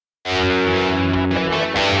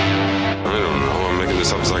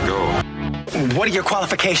Sometimes I go. What are your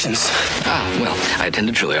qualifications? Well, I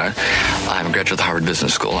attended Juilliard. I'm a graduate of the Harvard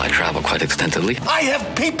Business School. I travel quite extensively. I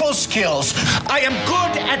have people skills. I am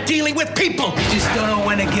good at dealing with people. You just don't know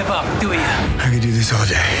when to give up, do you? I could do this all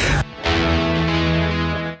day.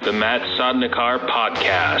 The Matt Sodnikar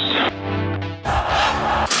Podcast.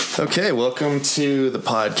 Okay, welcome to the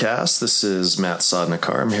podcast. This is Matt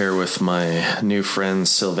Sodnikar. I'm here with my new friend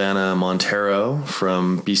Silvana Montero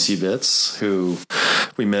from BiciBits, who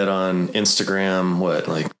we met on Instagram,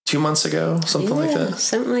 like 2 months ago? Something like that?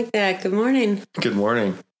 Something like that. Good morning. Good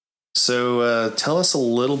morning. So tell us a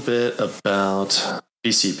little bit about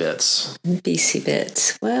BiciBits.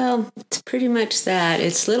 BiciBits. Well, it's pretty much that.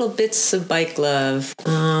 It's little bits of bike love.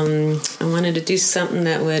 I wanted to do something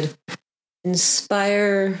that would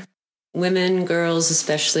inspire women, girls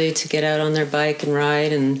especially, to get out on their bike and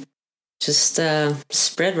ride and just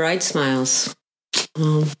spread ride smiles.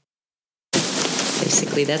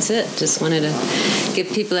 Basically, that's it. Just wanted to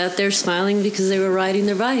get people out there smiling because they were riding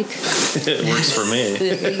their bike. It works for me.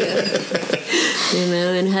 There we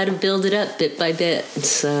go. And how to build it up bit by bit.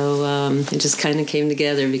 So it just kind of came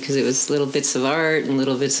together because it was little bits of art and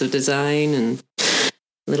little bits of design and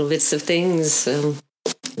little bits of things. So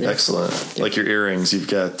excellent. Like your earrings, you've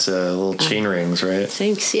got little chain rings, right?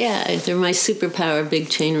 Thanks. Yeah, they're my superpower, big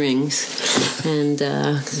chain rings. And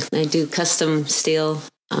I do custom steel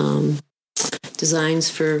designs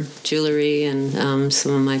for jewelry and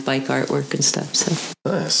some of my bike artwork and stuff. So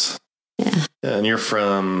nice. Yeah. And you're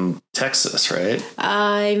from Texas, right?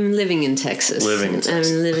 I'm living in Texas. I'm living in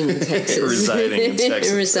Texas.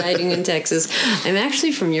 Residing in Texas. I'm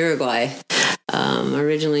actually from Uruguay.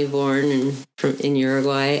 Originally born in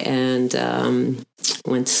Uruguay and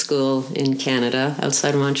went to school in Canada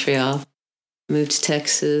outside of Montreal. Moved to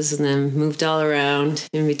Texas and then moved all around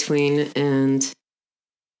in between. And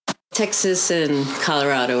Texas and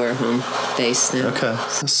Colorado are home base now. Okay.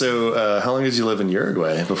 So how long did you live in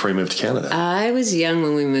Uruguay before you moved to Canada? I was young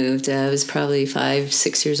when we moved. I was probably 5,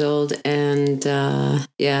 6 years old. And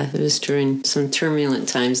it was during some turbulent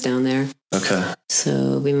times down there. Okay.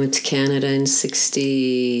 So we moved to Canada in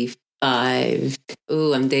 65.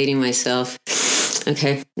 Ooh, I'm dating myself.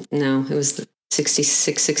 Okay. No, it was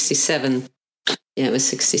 66, 67. Yeah, it was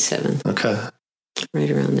 67. Okay. Right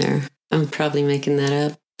around there. I'm probably making that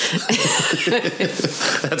up.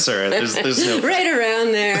 That's all right. There's no right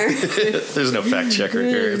around there. There's no fact checker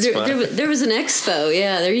here. It's fine. There was an expo.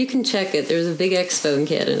 Yeah, there you can check it. There was a big expo in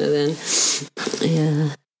Canada then.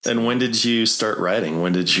 Yeah. And when did you start riding?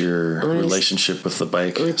 When did your relationship with the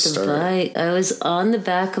bike start? I was on the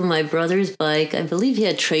back of my brother's bike. I believe he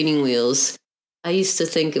had training wheels. I used to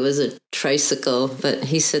think it was a tricycle, but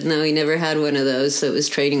he said no, he never had one of those, so it was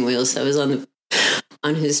training wheels. So I was on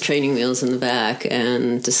his training wheels in the back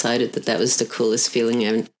and decided that was the coolest feeling.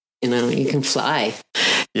 You can fly.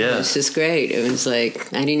 Yeah. It's just great. It was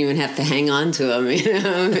like, I didn't even have to hang on to him,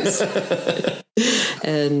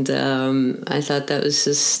 And I thought that was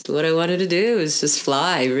just what I wanted to do, was just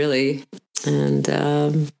fly, really. And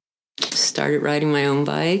started riding my own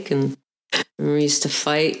bike. And we used to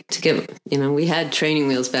fight to get, we had training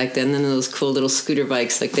wheels back then, those cool little scooter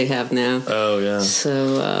bikes like they have now. Oh, yeah.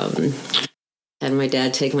 So had my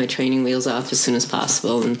dad take my training wheels off as soon as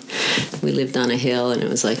possible, and we lived on a hill, and it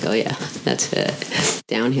was like, oh yeah, that's it,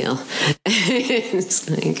 downhill. It's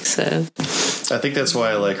like, so. I think that's why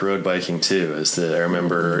I like road biking too, is that I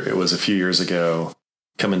remember it was a few years ago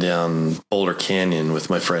coming down Boulder Canyon with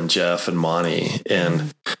my friend Jeff and Monty,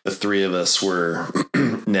 and the three of us were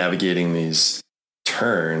navigating these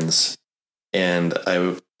turns, and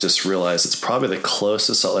I just realized it's probably the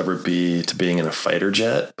closest I'll ever be to being in a fighter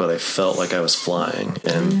jet, but I felt like I was flying.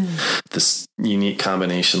 And this unique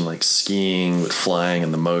combination, like skiing with flying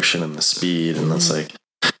and the motion and the speed. And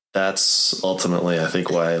that's ultimately, I think,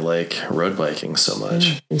 why I like road biking so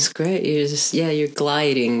much. It's great. You're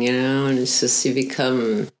gliding, and it's just,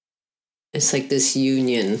 it's like this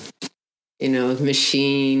union, of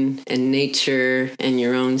machine and nature and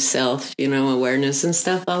your own self, awareness and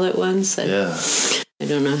stuff all at once. I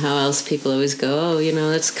don't know how else people always go,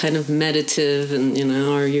 that's kind of meditative and,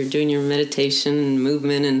 or you're doing your meditation and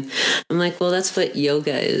movement. And I'm like, well, that's what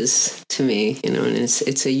yoga is to me, and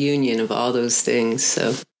it's a union of all those things.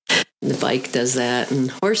 So the bike does that, and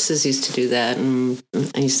horses used to do that. And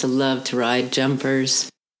I used to love to ride jumpers,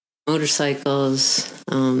 motorcycles,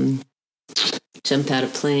 jump out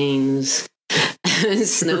of planes,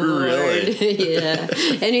 snowboard. Really? Yeah.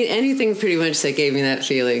 Anything pretty much that gave me that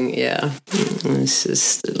feeling. Yeah. It's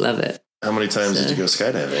just, love it. How many times did you go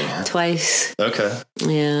skydiving? Twice. Okay.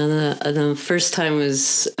 Yeah. The first time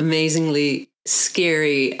was amazingly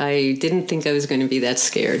scary. I didn't think I was going to be that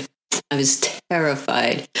scared. I was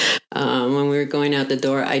terrified. When we were going out the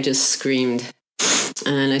door, I just screamed.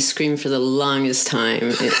 And I screamed for the longest time.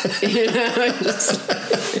 I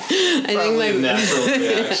think my natural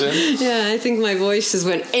reaction. Yeah, I think my voice just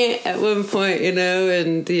went at one point,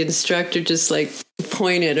 and the instructor just like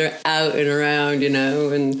pointed her out and around,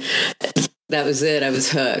 and that was it. I was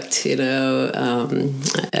hooked,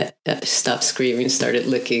 I stopped screaming, started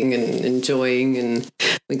licking and enjoying, and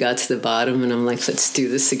we got to the bottom, and I'm like, let's do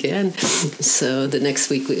this again. So the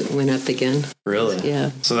next week we went up again. Really?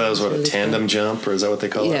 Yeah. So that was what, a tandem jump, or is that what they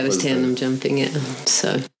call it? Yeah, it was tandem jumping, yeah.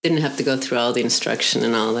 So didn't have to go through all the instruction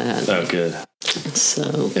and all that. Oh, good.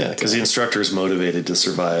 So yeah, because the instructor is motivated to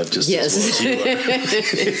survive just as well as you are.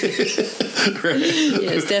 Right.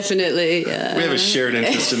 Yes, definitely. We have a shared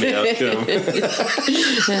interest in the outcome.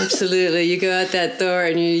 Absolutely. You go out that door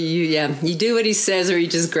and you do what he says, or he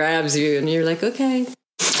just grabs you, and you're like, okay.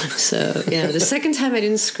 So yeah, the second time I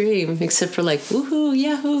didn't scream except for like woohoo,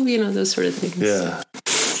 yahoo, those sort of things. Yeah.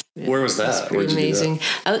 Where was that? Pretty amazing.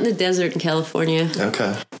 Out in the desert in California.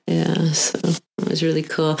 Okay. Yeah, so it was really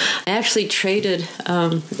cool. I actually traded.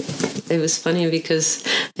 It was funny because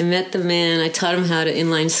I met the man. I taught him how to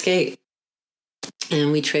inline skate,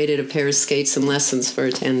 and we traded a pair of skates and lessons for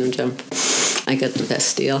a tandem jump. I got the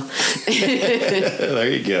best deal. There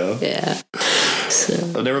you go. Yeah. So,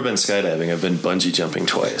 I've never been skydiving. I've been bungee jumping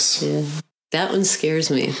twice. Yeah. That one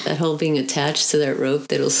scares me. That whole being attached to that rope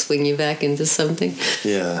that'll swing you back into something.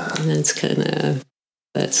 Yeah.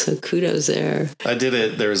 That's so kudos there. I did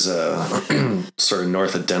it. There's a sort of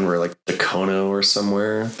north of Denver, like Dacono or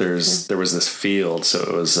somewhere. There was this field. So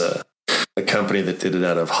it was a company that did it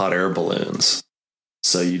out of hot air balloons.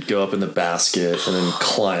 So you'd go up in the basket and then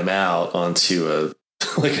climb out onto a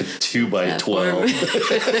 2x12.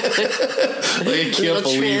 I can't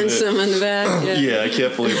believe transom in the back. Yeah, I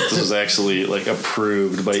can't believe this was actually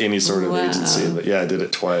approved by any sort of agency. But yeah, I did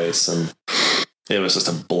it twice, and it was just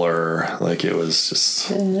a blur. It was just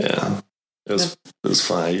it was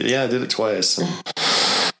fine. Yeah, I did it twice. And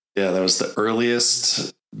yeah, that was the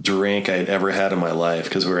earliest drink I'd ever had in my life,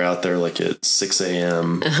 because we were out there at 6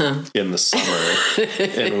 a.m. in the summer,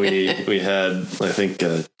 and we had, I think,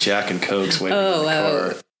 Jack and Cokes waiting in the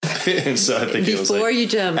car. And so I think it was before you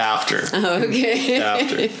jumped. After. Oh, okay.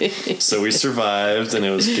 After. So we survived, and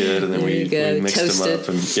it was good, and then we mixed Toasted. them up,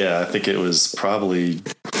 and yeah, I think it was probably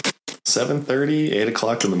 7:30, 8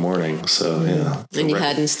 o'clock in the morning. So yeah. And you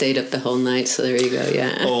hadn't stayed up the whole night, so there you go.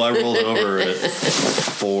 Yeah. Oh, I rolled over at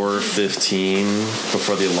 4:15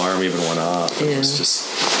 before the alarm even went off. It was just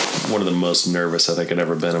one of the most nervous I think I'd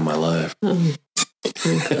ever been in my life. Oh,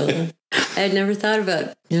 cool. I had never thought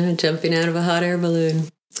about jumping out of a hot air balloon.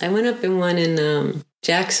 I went up in one in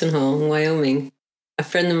Jackson Hole in Wyoming. A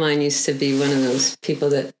friend of mine used to be one of those people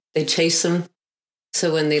that they chase them.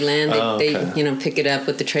 So when they land, they pick it up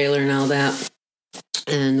with the trailer and all that.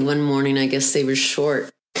 And one morning, I guess they were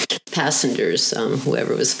short passengers.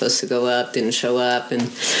 Whoever was supposed to go up didn't show up. And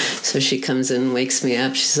so she comes in and wakes me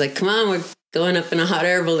up. She's like, come on, we're going up in a hot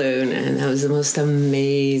air balloon. And that was the most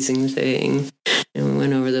amazing thing. And we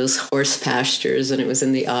went over those horse pastures, and it was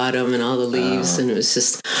in the autumn and all the leaves. And it was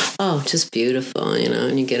just beautiful,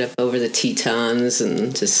 and you get up over the Tetons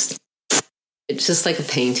and it's just like a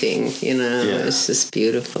painting, It's just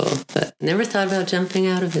beautiful. But never thought about jumping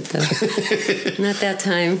out of it, though. Not that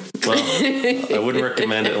time. Well, I wouldn't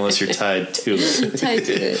recommend it unless you're tied to it. Tied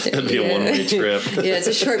to it. That'd be a one-way trip. Yeah, it's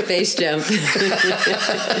a short base jump.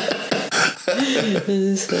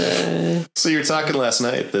 So you were talking last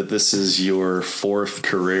night that this is your fourth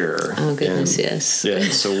career. Oh, goodness, yes. Yeah,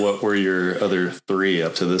 so what were your other three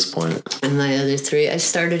up to this point? And my other three, I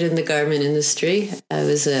started in the garment industry. I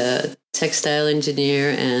was a textile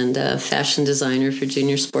engineer and a fashion designer for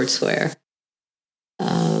junior sportswear.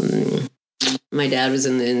 My dad was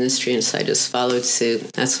in the industry, and so I just followed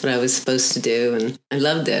suit. That's what I was supposed to do, and I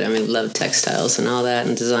loved it. I loved textiles and all that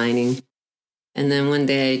and designing. And then one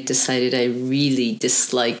day I decided I really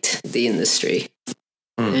disliked the industry.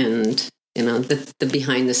 And, the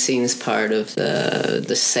behind the scenes part of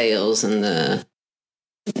the sales and the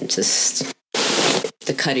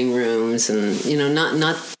cutting rooms and,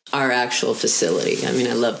 not our actual facility. I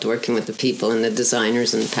loved working with the people and the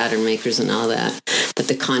designers and pattern makers and all that, but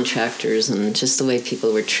the contractors and just the way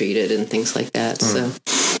people were treated and things like that. So,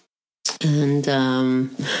 and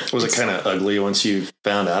was it kind of ugly once you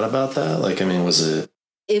found out about that? Was it?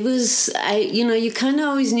 It was, you kind of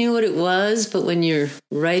always knew what it was, but when you're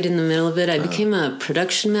right in the middle of it, I became a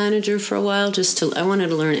production manager for a while. I wanted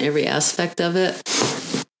to learn every aspect of it.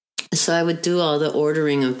 So I would do all the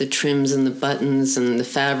ordering of the trims and the buttons and the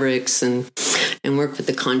fabrics, and and work with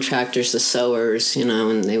the contractors, the sewers,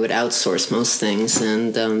 and they would outsource most things.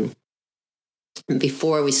 And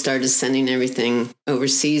before we started sending everything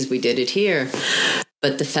overseas, we did it here.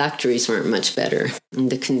 But the factories weren't much better, and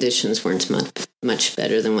the conditions weren't much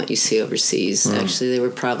better than what you see overseas. Actually, they were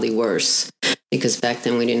probably worse, because back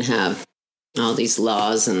then we didn't have all these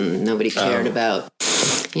laws, and nobody cared about,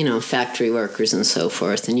 factory workers and so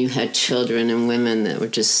forth. And you had children and women that were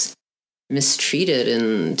just mistreated,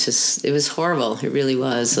 and just, it was horrible. It really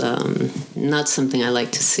was not something I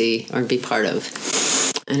like to see or be part of.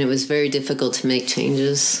 And it was very difficult to make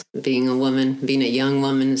changes, being a woman, being a young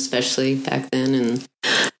woman, especially back then.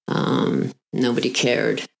 And nobody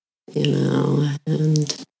cared,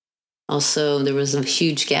 And also there was a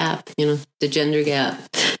huge gap, the gender gap.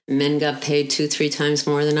 Men got paid 2-3 times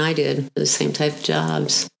more than I did for the same type of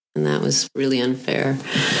jobs. And that was really unfair.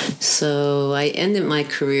 So I ended my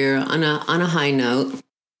career on a high note.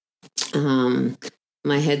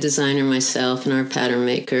 My head designer, myself, and our pattern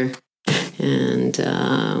maker. And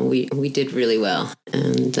we did really well.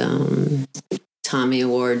 And Tommy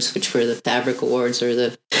Awards, which were the fabric awards or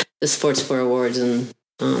the sports bar awards and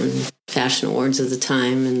fashion awards of the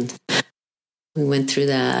time. And we went through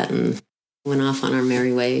that and went off on our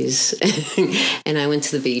merry ways. And I went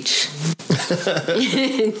to the beach.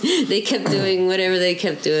 They kept doing whatever they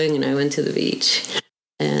kept doing, and I went to the beach.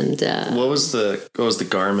 And what was the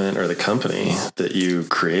garment or the company that you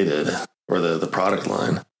created, or the product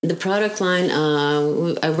line? The product line,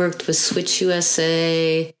 I worked with Switch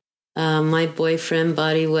USA, My Boyfriend,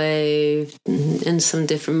 Body Wave, and some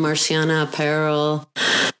different Marciana apparel.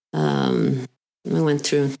 I went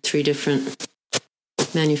through 3 different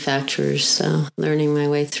manufacturers, so learning my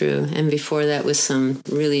way through. And before that was some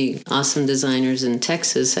really awesome designers in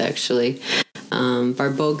Texas, actually.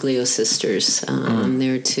 Barboglio sisters. They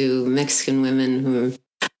were 2 Mexican women who were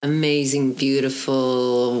amazing,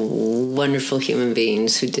 beautiful, wonderful human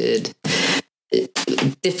beings who did a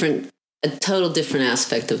total different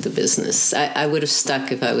aspect of the business. I would have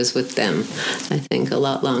stuck if I was with them, I think, a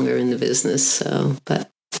lot longer in the business. So,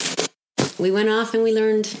 but we went off and we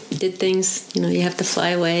learned, did things, you have to fly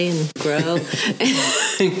away and grow.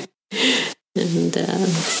 And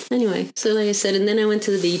anyway, so like I said, and then I went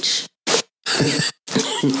to the beach.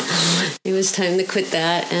 It was time to quit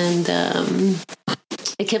that. And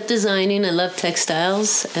I kept designing. I love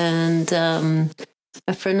textiles. And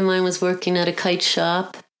a friend of mine was working at a kite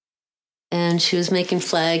shop, and she was making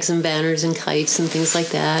flags and banners and kites and things like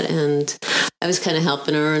that. And I was kind of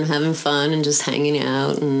helping her and having fun and just hanging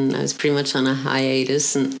out. And I was pretty much on a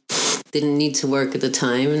hiatus and didn't need to work at the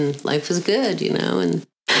time. And life was good, And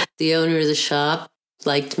the owner of the shop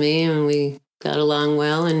liked me, and we got along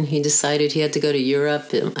well. And he decided he had to go to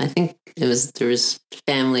Europe. I think there was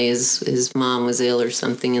family. His mom was ill or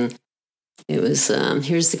something. And it was,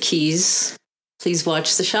 here's the keys. Please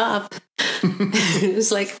watch the shop. It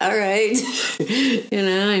was like, all right.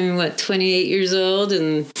 I'm 28 years old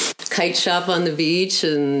and kite shop on the beach,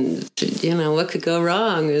 and, what could go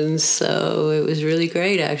wrong? And so it was really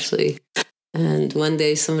great, actually. And one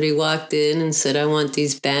day somebody walked in and said, I want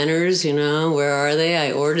these banners, where are they?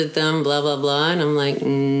 I ordered them, blah, blah, blah. And I'm like,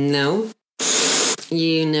 no,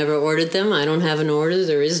 you never ordered them. I don't have an order.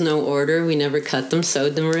 There is no order. We never cut them,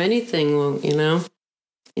 sewed them, or anything. Well,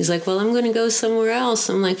 He's like, well, I'm going to go somewhere else.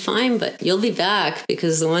 I'm like, fine, but you'll be back,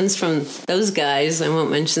 because the ones from those guys, I won't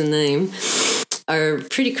mention the name, are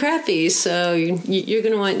pretty crappy. So you're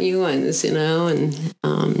going to want new ones,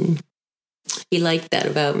 And he liked that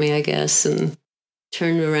about me, I guess, and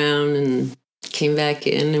turned around and came back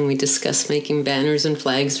in, and we discussed making banners and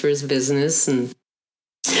flags for his business. And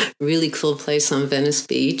really cool place on Venice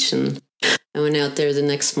Beach. And I went out there the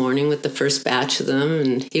next morning with the first batch of them,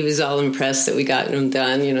 and he was all impressed that we got them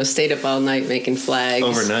done, stayed up all night making flags.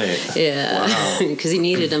 Overnight. Yeah. Wow. Because he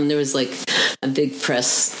needed them. There was like a big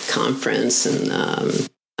press conference and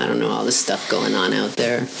I don't know, all this stuff going on out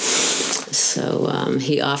there. So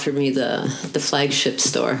he offered me the flagship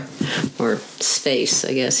store, or space,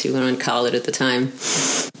 I guess you want to call it at the time,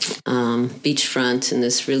 beachfront, in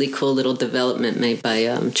this really cool little development made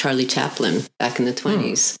by Charlie Chaplin back in the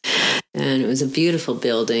 20s. And it was a beautiful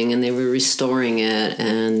building, and they were restoring it.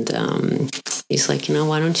 And he's like,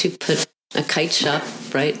 why don't you put a kite shop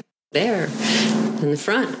right there in the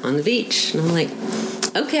front on the beach? And I'm like,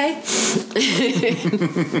 okay.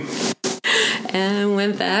 And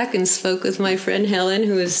went back and spoke with my friend Helen,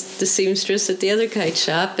 who was the seamstress at the other kite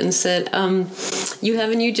shop, and said, you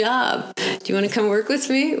have a new job. you want to come work with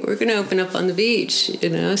me? We're going to open up on the beach,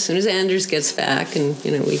 as soon as Anders gets back, and,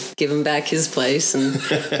 we give him back his place.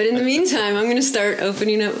 But in the meantime, I'm going to start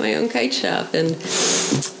opening up my own kite shop. And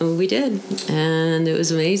we did. And it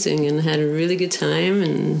was amazing, and had a really good time,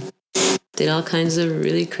 and did all kinds of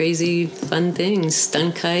really crazy, fun things.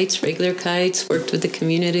 Stunt kites, regular kites, worked with the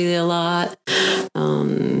community a lot.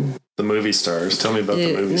 The movie stars. Tell me about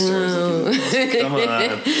the movie stars. Come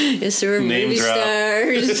on. Yes, there were movie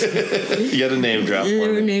stars. You got a name drop for me. They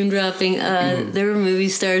were name dropping. There were movie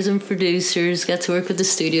stars and producers. Got to work with the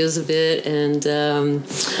studios a bit. And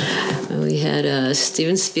we had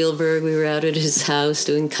Steven Spielberg. We were out at his house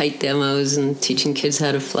doing kite demos and teaching kids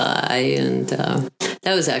how to fly. And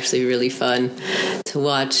that was actually really fun to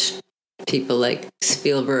watch people like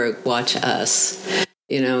Spielberg watch us.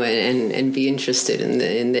 And be interested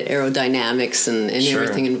in the aerodynamics and Sure.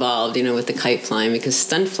 everything involved, with the kite flying, because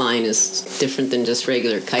stunt flying is different than just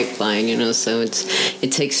regular kite flying, so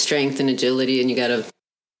it takes strength and agility, and you got to,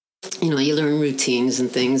 you learn routines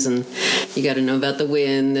and things, and you got to know about the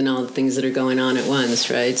wind and all the things that are going on at once,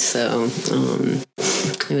 right? So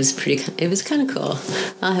it was kind of cool.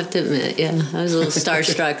 I'll have to admit, yeah, I was a little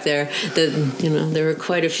starstruck there. There were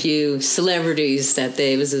quite a few celebrities that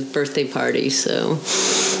day. It was a birthday party, so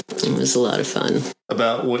it was a lot of fun.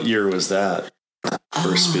 About what year was that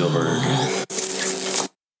for Spielberg?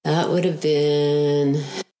 That would have been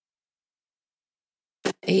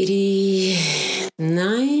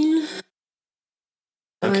 89.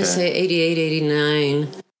 I want to say 88, 89.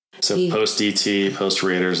 So post E.T., post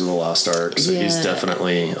Raiders of the Lost Ark. So he's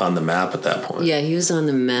definitely on the map at that point. Yeah, he was on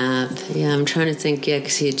the map. Yeah, I'm trying to think,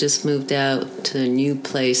 because he had just moved out to a new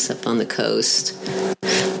place up on the coast.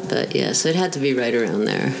 But yeah, so it had to be right around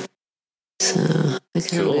there. So I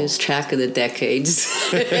kind of lose track of the decades.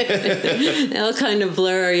 They all kind of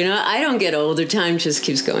blur, I don't get older. Time just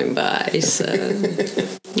keeps going by. So,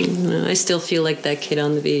 I still feel like that kid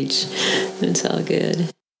on the beach. It's all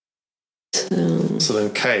good. So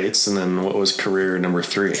then kites, and then what was career number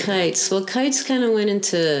 3? Kites. Well, kites kind of went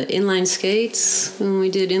into inline skates when we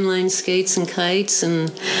did inline skates and kites,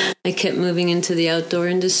 and I kept moving into the outdoor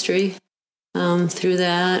industry through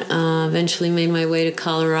that. Eventually made my way to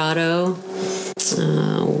Colorado,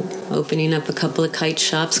 opening up a couple of kite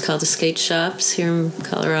shops called the Skate Shops here in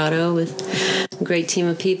Colorado with a great team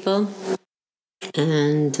of people.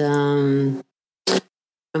 And from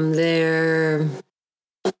there,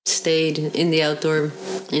 stayed in the outdoor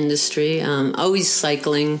industry, always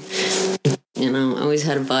cycling, always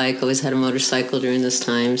had a bike, always had a motorcycle during this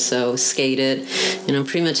time, so skated,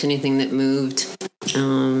 pretty much anything that moved.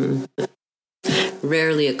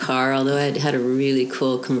 Rarely a car, although I had a really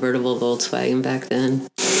cool convertible Volkswagen back then.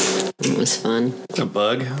 It was fun. A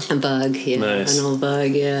Bug? A Bug, yeah. Nice. An old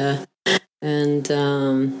Bug, yeah. And,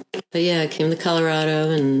 but yeah, I came to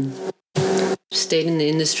Colorado and stayed in the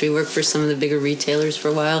industry, worked for some of the bigger retailers for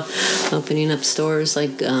a while, opening up stores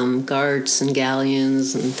like Garts and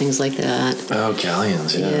Galleons and things like that. Oh,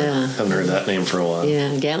 Galleons, yeah. Haven't heard that name for a while.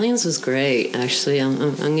 Yeah, Galleons was great, actually.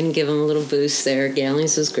 I'm going to give them a little boost there.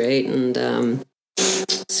 Galleons was great, and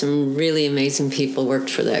some really amazing people worked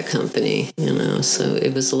for that company, so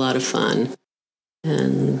it was a lot of fun.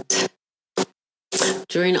 And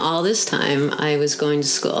during all this time, I was going to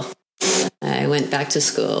school. I went back to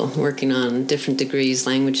school, working on different degrees,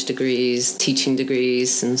 language degrees, teaching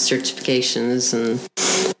degrees, and certifications, and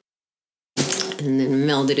then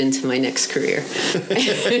melded into my next career.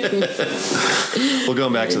 Well,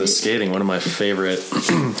 going back to the skating, one of my favorite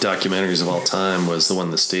documentaries of all time was the one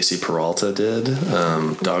that Stacy Peralta did,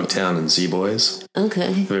 Dogtown and Z-Boys.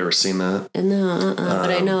 Okay. Have you ever seen that? No, but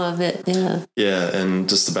I know of it, yeah. Yeah, and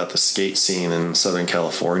just about the skate scene in Southern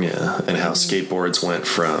California and how skateboards went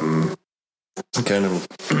from kind of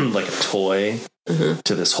like a toy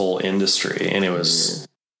to this whole industry. And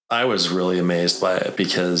I was really amazed by it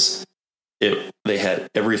because they had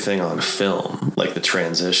everything on film, like the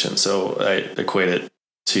transition. So I equate it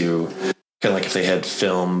to kind of like if they had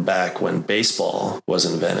film back when baseball was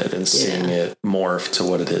invented and seeing it morph to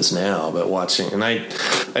what it is now. But watching, and I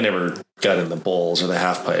never got in the bowls or the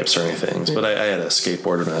half pipes or anything, but I had a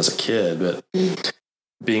skateboard when I was a kid. But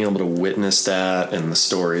being able to witness that and the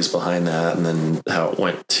stories behind that, and then how it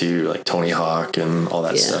went to like Tony Hawk and all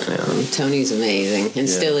that stuff now. Tony's amazing and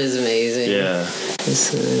still is amazing. Yeah.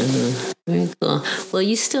 It's, very cool. Well,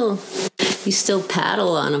 you still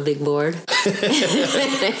paddle on a big board.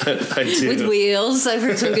 I do. With wheels. I've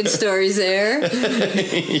heard some good stories there.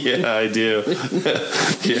 Yeah, I do.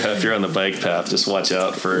 Yeah, if you're on the bike path, just watch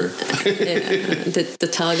out for the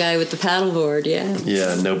tall guy with the paddleboard. Yeah.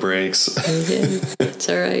 Yeah, no brakes. Yeah, it's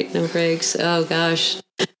all right. No brakes. Oh gosh.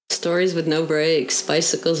 stories with no brakes,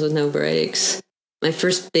 bicycles with no brakes. My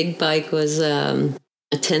first big bike was a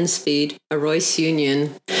 10-speed, a Royce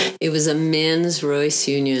Union. It was a men's Royce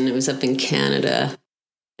Union. It was up in Canada.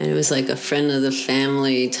 And it was like a friend of the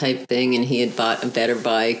family type thing. And he had bought a better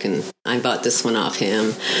bike, and I bought this one off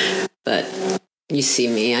him. But you see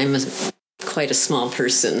me, I'm quite a small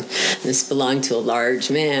person. This belonged to a large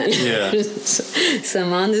man. Yeah. so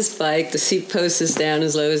I'm on this bike. The seat post is down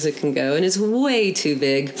as low as it can go. And it's way too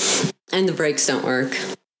big. And the brakes don't work.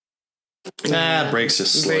 Brakes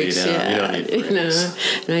just slow you down. Yeah. You don't need brakes. You know?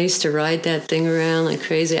 And I used to ride that thing around like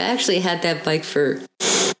crazy. I actually had that bike for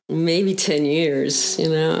maybe 10 years, you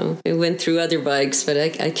know. It went through other bikes, but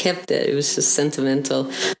I kept it. It was just sentimental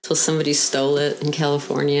until somebody stole it in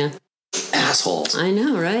California. Assholes. I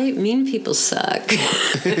know, right? Mean people suck.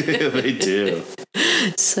 They do.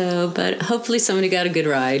 So, but hopefully somebody got a good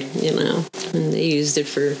ride, you know, and they used it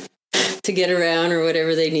to get around or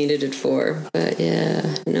whatever they needed it for. But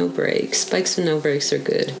yeah, no brakes. Bikes with no brakes are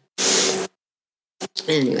good.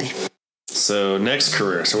 Anyway. So next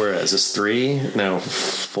career. So where is this? 3? No,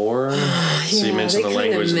 4? So you mentioned the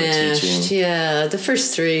language and the teaching. Yeah, the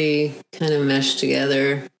first 3 kind of meshed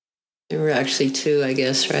together. There were actually 2, I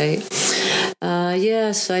guess, right?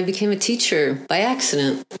 So I became a teacher by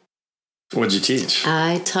accident. What'd you teach?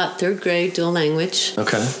 I taught 3rd grade dual language.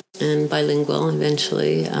 Okay. And bilingual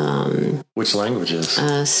eventually. Which languages?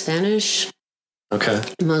 Spanish. Okay.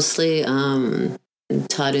 Mostly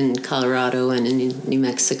taught in Colorado and in New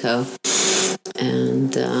Mexico.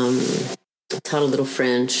 And taught a little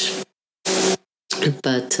French.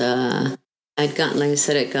 But I'd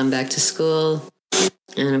gone back to school.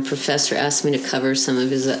 And a professor asked me to cover some of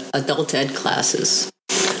his adult ed classes.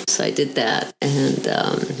 So I did that, and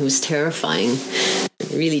it was terrifying,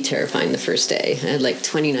 really terrifying the first day. I had like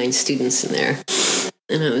 29 students in there.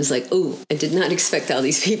 And I was like, oh, I did not expect all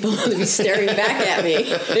these people to be staring back at me.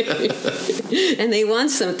 And they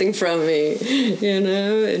want something from me, you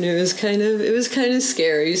know? And it was kind of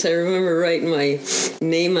scary. So I remember writing my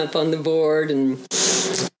name up on the board and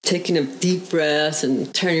taking a deep breath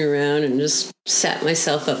and turning around and just sat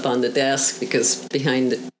myself up on the desk because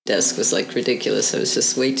behind the desk was like ridiculous. I was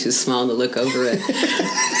just way too small to look over it.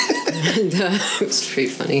 And it was pretty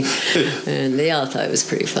funny. And they all thought it was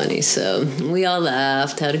pretty funny. So we all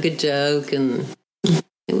laughed, had a good joke, and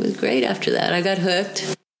it was great after that. I got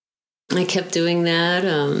hooked. I kept doing that.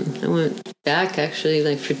 I went back actually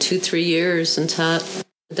like for 2-3 years and taught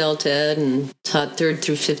adult ed and taught 3rd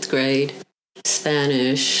through 5th grade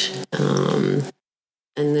Spanish.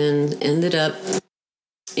 And then ended up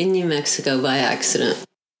in New Mexico by accident.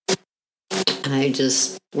 I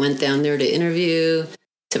just went down there to interview,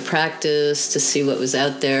 to practice, to see what was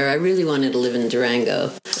out there. I really wanted to live in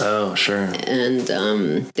Durango. Oh, sure. And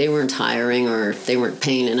they weren't hiring or they weren't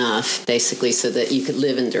paying enough, basically, so that you could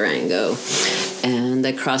live in Durango. And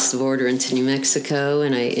I crossed the border into New Mexico,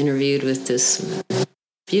 and I interviewed with this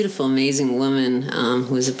beautiful, amazing woman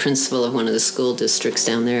who was a principal of one of the school districts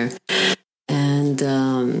down there. And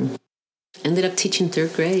ended up teaching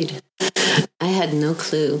 3rd grade. I had no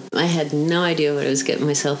clue. I had no idea what I was getting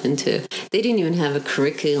myself into. They didn't even have a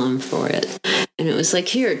curriculum for it. And it was like,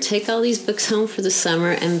 here, take all these books home for the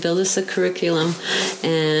summer and build us a curriculum.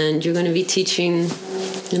 And you're going to be teaching,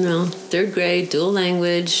 3rd grade, dual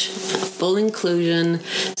language, full inclusion.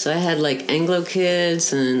 So I had like Anglo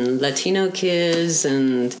kids and Latino kids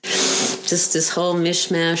and just this whole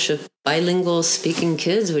mishmash of bilingual speaking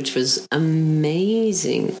kids, which was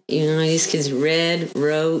amazing. These kids read,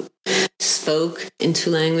 wrote, spoke in 2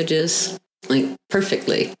 languages, like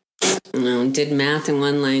perfectly. Did math in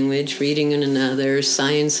 1 language, reading in another,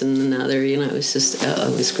 science in another. It was just,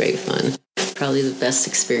 it was great fun. Probably the best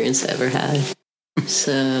experience I ever had.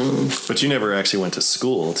 So. But you never actually went to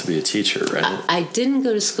school to be a teacher, right? I didn't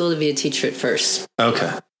go to school to be a teacher at first.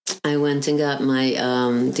 Okay. I went and got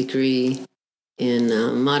my degree in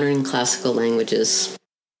modern and classical languages.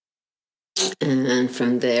 And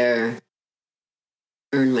from there,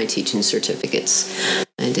 earned my teaching certificates.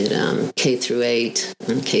 I did K through 8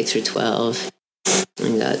 and K through 12.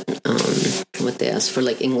 And got what they asked for,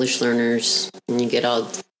 like English learners. And you get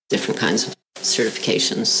all different kinds of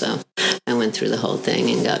certifications. So I went through the whole thing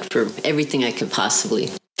and got for everything I could possibly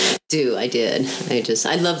do. I did.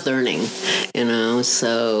 I love learning,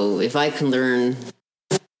 so if I can learn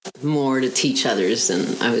more to teach others,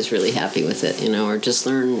 then I was really happy with it, or just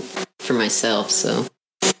learn for myself. So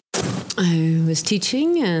I was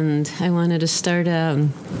teaching and I wanted to start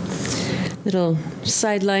little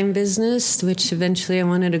sideline business, which eventually I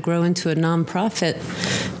wanted to grow into a nonprofit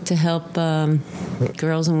to help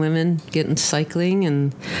girls and women get into cycling,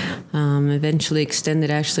 and eventually extended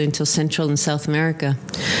actually until Central and South America,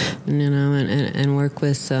 and work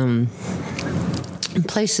with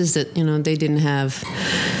places that they didn't have.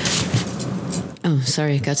 Oh,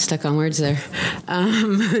 sorry, I got stuck on words there.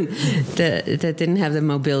 That didn't have the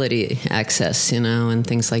mobility access, and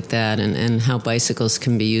things like that, and how bicycles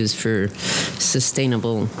can be used for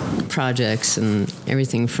sustainable projects and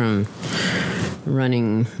everything from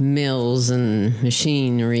running mills and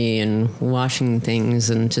machinery and washing things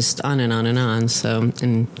and just on and on and on. So,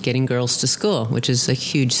 and getting girls to school, which is a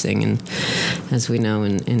huge thing, and as we know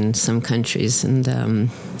in some countries. And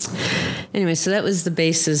anyway, so that was the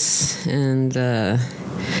basis and the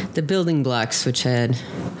building blocks, which I had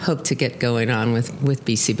hoped to get going on with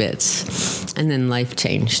BiciBits. And then life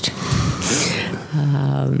changed.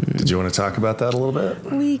 Did you want to talk about that a little bit?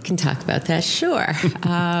 We can talk about that, sure.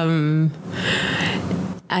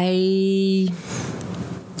 I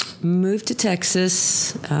moved to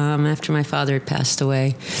Texas after my father had passed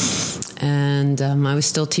away. And I was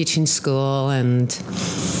still teaching school and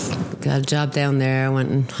got a job down there. I went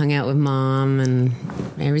and hung out with Mom, and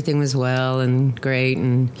everything was well and great.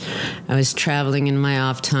 And I was traveling in my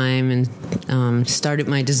off time and started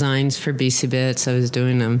my designs for BiciBits. I was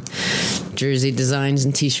doing jersey designs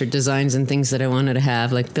and T-shirt designs and things that I wanted to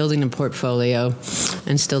have, like building a portfolio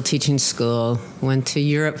and still teaching school. Went to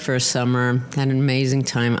Europe for a summer, had an amazing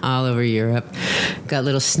time all over Europe. Got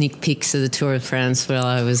little sneak peeks of the Tour de France while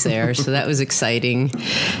I was there, so that was exciting.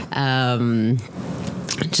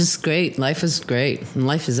 Just great. Life was great. And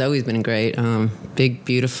life has always been great. Big,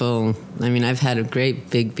 beautiful. I've had a great,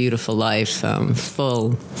 big, beautiful life,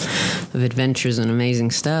 full of adventures and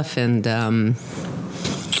amazing stuff. And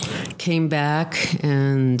came back,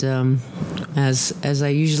 and as I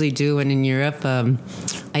usually do when in Europe,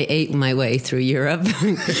 I ate my way through Europe.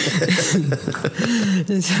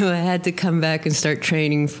 So I had to come back and start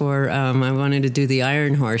training for, I wanted to do the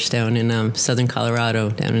Iron Horse down in southern Colorado,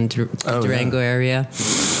 down in Durango area.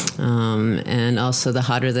 And also the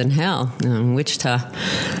Hotter Than Hell in Wichita,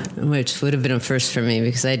 which would have been a first for me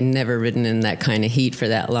because I'd never ridden in that kind of heat for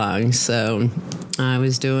that long. So I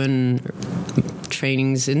was doing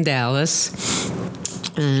trainings in Dallas,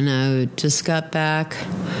 and I just got back.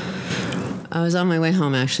 I was on my way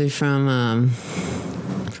home actually from a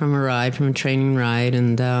training ride,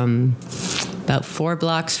 and about 4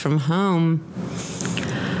 blocks from home,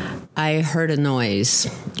 I heard a noise,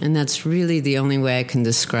 and that's really the only way I can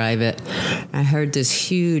describe it. I heard this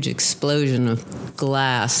huge explosion of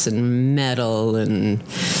glass and metal, and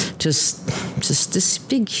just this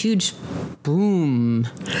big, huge boom.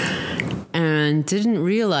 And didn't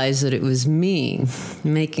realize that it was me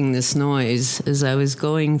making this noise as I was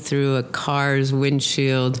going through a car's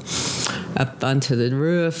windshield up onto the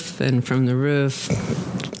roof, and from the roof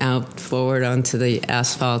out forward onto the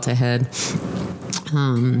asphalt ahead.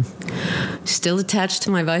 Still attached to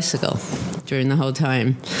my bicycle during the whole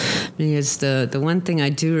time. Because the one thing I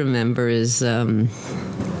do remember is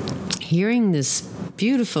hearing this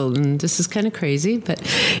beautiful, and this is kind of crazy, but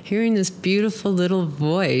hearing this beautiful little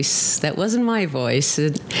voice that wasn't my voice.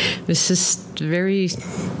 It was just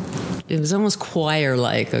it was almost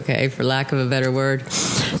choir-like, okay, for lack of a better word,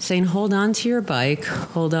 saying, hold on to your bike,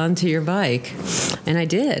 hold on to your bike. And I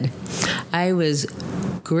did. I was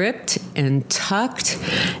gripped and tucked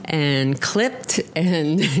and clipped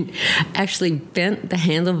and actually bent the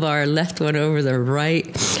handlebar left one over the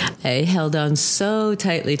right. I held on so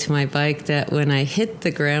tightly to my bike that when I hit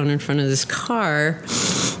the ground in front of this car,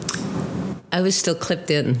 I was still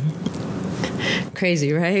clipped in.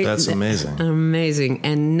 Crazy, right? That's amazing. Amazing.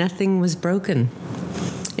 And nothing was broken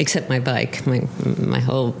except my bike. My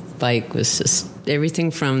whole bike was just,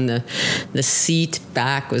 everything from the seat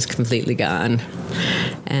back was completely gone.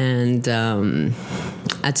 And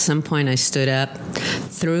at some point I stood up,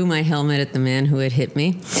 threw my helmet at the man who had hit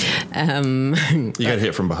me. You got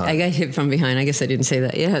hit from behind. I got hit from behind. I guess I didn't say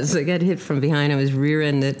that. Yes, I got hit from behind. I was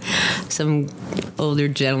rear-ended. Some older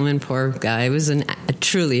gentleman, poor guy. It was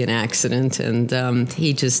truly an accident, and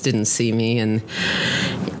he just didn't see me. And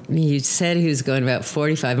he said he was going about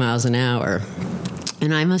 45 miles an hour.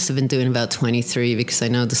 And I must have been doing about 23 because I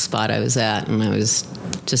know the spot I was at, and I was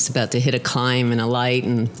just about to hit a climb and a light,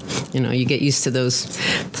 and you get used to those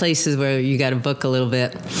places where you got to book a little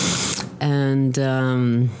bit. And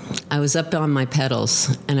I was up on my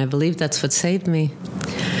pedals, and I believe that's what saved me,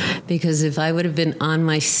 because if I would have been on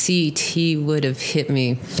my seat, he would have hit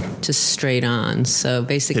me just straight on. So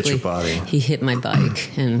basically, hit your body. He hit my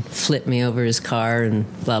bike and flipped me over his car and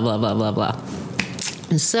blah, blah, blah, blah, blah.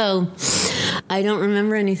 And so I don't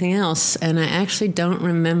remember anything else. And I actually don't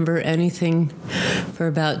remember anything for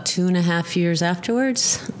about 2.5 years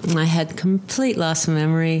afterwards. I had complete loss of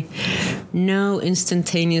memory, no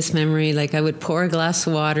instantaneous memory. Like I would pour a glass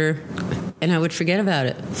of water and I would forget about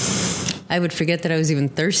it. I would forget that I was even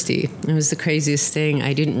thirsty. It was the craziest thing.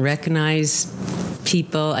 I didn't recognize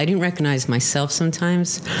people. I didn't recognize myself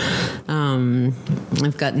sometimes.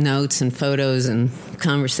 I've got notes and photos and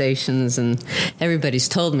conversations, and everybody's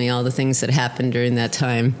told me all the things that happened during that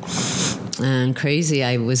time. And crazy,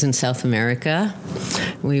 I was in South America.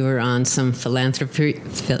 We were on some philanthropy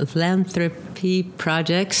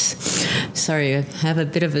projects. Sorry, I have a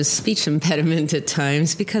bit of a speech impediment at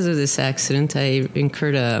times. Because of this accident, I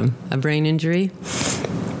incurred a brain injury.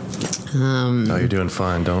 No, you're doing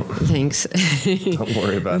fine. Thanks. Don't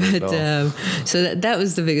worry about it at all. So that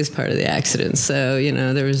was the biggest part of the accident. So,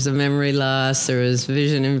 there was the memory loss, there was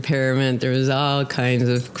vision impairment, there was all kinds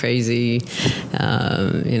of crazy,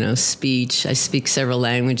 speech. I speak several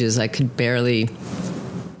languages. I could barely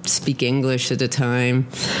speak English at the time.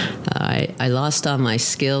 I lost all my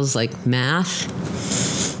skills like math.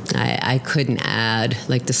 I couldn't add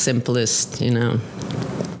like the simplest,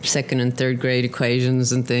 second and third grade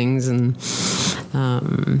equations and things, and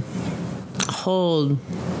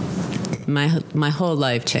my whole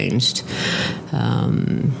life changed.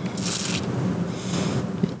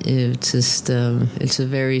 It's just it's a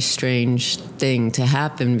very strange thing to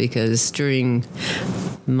happen, because during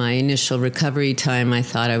my initial recovery time, I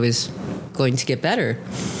thought I was going to get better.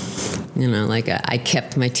 I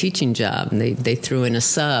kept my teaching job, and they threw in a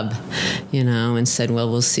sub, and said, well,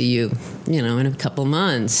 we'll see you, in a couple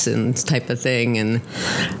months, and type of thing. And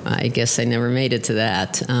I guess I never made it to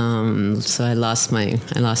that. So I lost my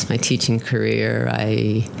teaching career.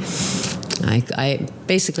 I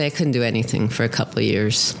basically, I couldn't do anything for a couple of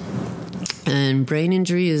years. And brain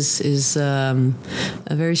injury is a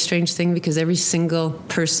very strange thing, because every single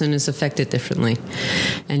person is affected differently.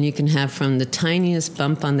 And you can have from the tiniest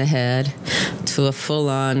bump on the head to a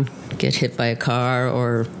full-on get hit by a car,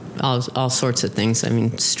 or all sorts of things. I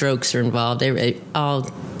mean, strokes are involved.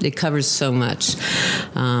 It covers so much.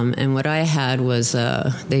 And what I had was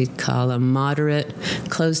they call a moderate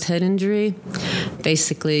closed head injury.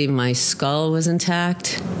 Basically, my skull was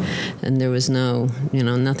intact, and there was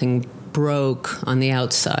nothing broke on the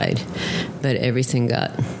outside, but everything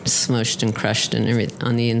got smushed and crushed and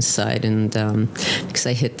on the inside. And because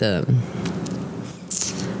I hit the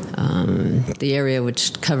area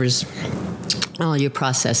which covers all your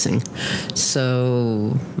processing,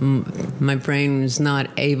 so my brain was not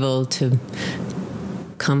able to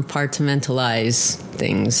compartmentalize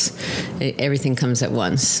things. Everything comes at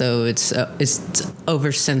once, so it's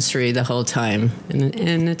over sensory the whole time,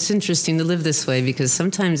 and it's interesting to live this way, because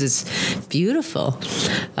sometimes it's beautiful.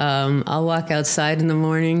 I'll walk outside in the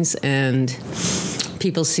mornings and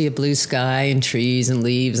people see a blue sky and trees and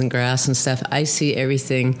leaves and grass and stuff. I see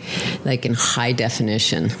everything like in high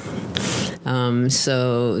definition.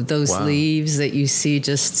 So those leaves that you see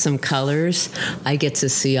just some colors, I get to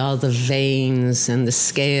see all the veins and the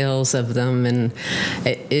scales of them, and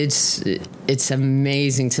it's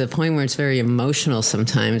amazing, to the point where it's very emotional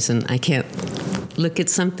sometimes, and I can't look at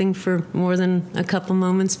something for more than a couple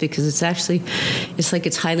moments, because it's like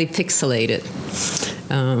it's highly pixelated.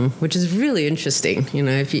 Which is really interesting,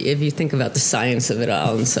 if you think about the science of it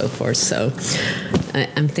all and so forth. So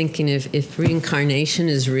I'm thinking if reincarnation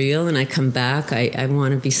is real and I come back, I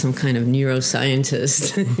want to be some kind of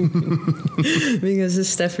neuroscientist because this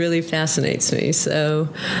stuff really fascinates me. So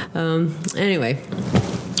anyway.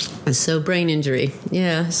 So brain injury,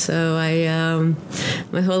 yeah. So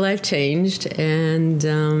my whole life changed, and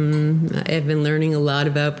I've been learning a lot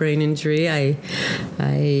about brain injury.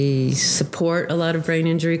 I support a lot of brain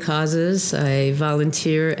injury causes. I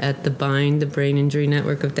volunteer at the BIND, the Brain Injury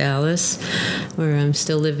Network of Dallas, where I'm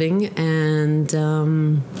still living, and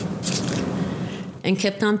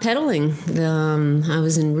kept on pedaling. I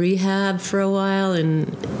was in rehab for a while,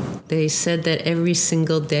 and they said that every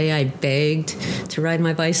single day I begged to ride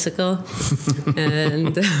my bicycle.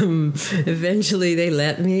 And eventually they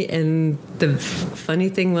let me. And the funny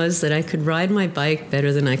thing was that I could ride my bike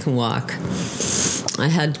better than I can walk. I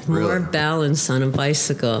had more balance on a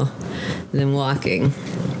bicycle than walking,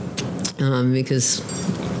 because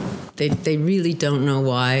they really don't know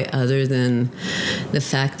why, other than the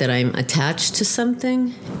fact that I'm attached to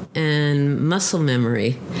something and muscle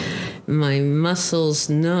memory. My muscles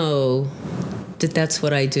know that's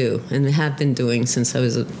what I do and have been doing since I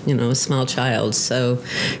was a small child. So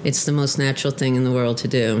it's the most natural thing in the world to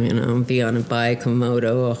do, be on a bike, a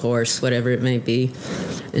moto, a horse, whatever it may be,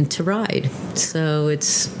 and to ride. So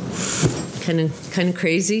it's kind of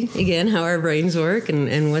crazy, again, how our brains work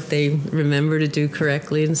and what they remember to do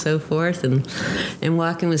correctly and so forth. And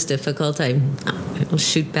walking was difficult. I'll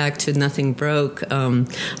shoot back to nothing broke.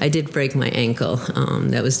 I did break my ankle.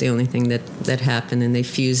 That was the only thing that happened, and they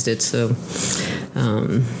fused it. So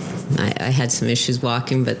I had some issues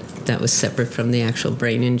walking, but that was separate from the actual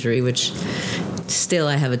brain injury, which still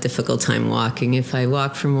I have a difficult time walking. If I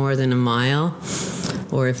walk for more than a mile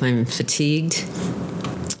or if I'm fatigued,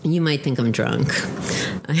 you might think I'm drunk.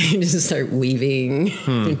 I just start weaving,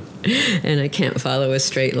 and I can't follow a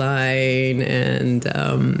straight line, and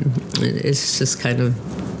it's just kind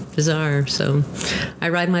of bizarre. So I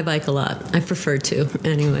ride my bike a lot. I prefer to,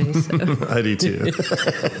 anyway. So. I do too.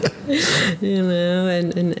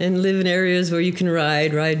 And live in areas where you can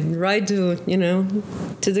ride to,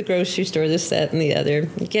 to the grocery store, this, that, and the other.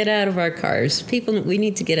 Get out of our cars. We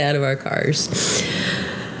need to get out of our cars.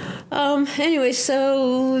 Anyway,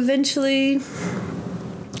 so eventually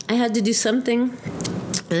I had to do something.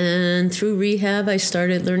 And through rehab, I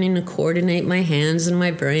started learning to coordinate my hands and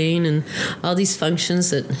my brain and all these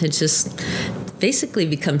functions that had just basically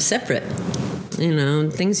become separate.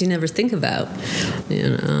 Things you never think about.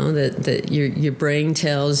 That your brain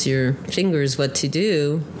tells your fingers what to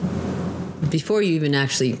do before you even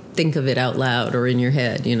actually think of it out loud or in your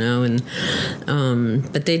head,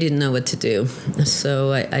 but they didn't know what to do.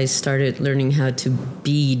 So I started learning how to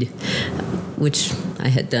bead, which I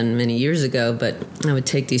had done many years ago, but I would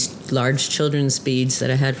take these large children's beads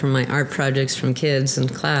that I had from my art projects from kids in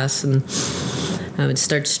class, and I would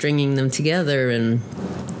start stringing them together, and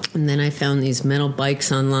then I found these metal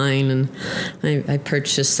bikes online, and I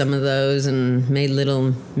purchased some of those and made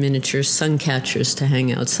little miniature sun catchers to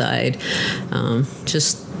hang outside,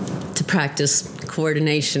 just to practice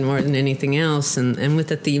coordination more than anything else, and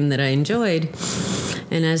with a theme that I enjoyed.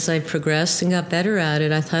 And as I progressed and got better at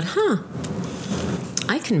it, I thought,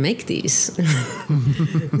 I can make these.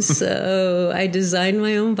 So I designed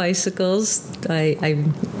my own bicycles. I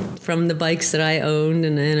from the bikes that I owned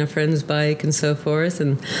and a friend's bike and so forth,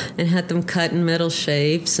 and had them cut in metal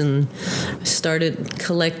shapes, and started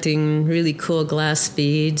collecting really cool glass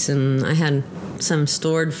beads. And I had some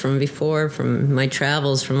stored from before, from my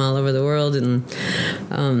travels from all over the world, and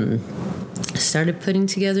started putting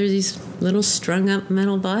together these little strung up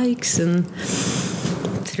metal bikes and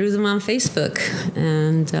threw them on Facebook.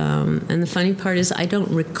 And the funny part is I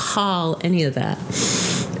don't recall any of that.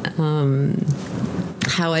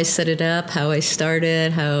 How I set it up, how I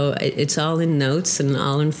started, how it's all in notes and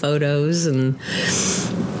all in photos,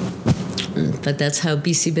 but that's how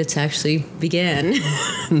BiciBits actually began.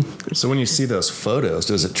 So when you see those photos,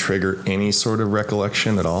 does it trigger any sort of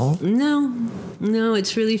recollection at all? No,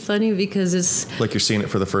 it's really funny because it's like you're seeing it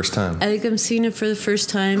for the first time. I think I'm seeing it for the first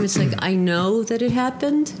time. It's like I know that it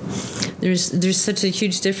happened. There's such a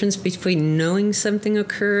huge difference between knowing something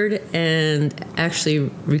occurred and actually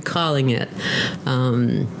recalling it.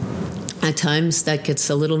 At times that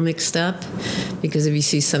gets a little mixed up, because if you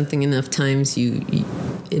see something enough times,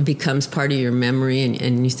 it becomes part of your memory,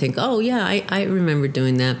 and you think, oh yeah, I remember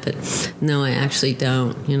doing that, but no, I actually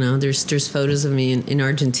don't. There's photos of me in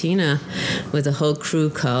Argentina with a whole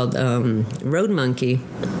crew called Road Monkey,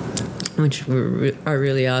 which are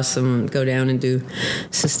really awesome, go down and do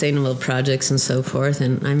sustainable projects and so forth.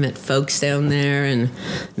 And I met folks down there and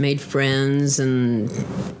made friends, and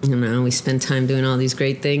we spent time doing all these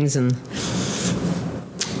great things. And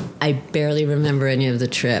I barely remember any of the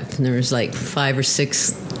trip. And there was like 5 or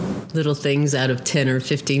 6 little things out of 10 or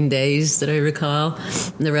 15 days that I recall.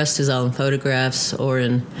 And the rest is all in photographs or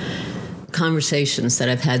in conversations that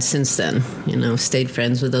I've had since then. Stayed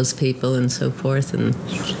friends with those people and so forth. And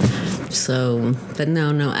so, but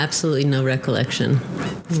no, absolutely no recollection.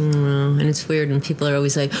 And it's weird, and people are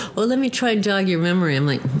always like, "Oh, let me try and jog your memory." I'm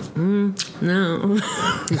like, no.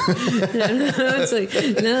 It's like,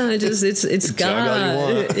 no, it's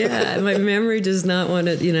God. Yeah, my memory does not want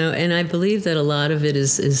to, And I believe that a lot of it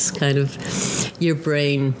is kind of your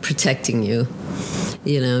brain protecting you,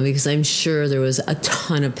 because I'm sure there was a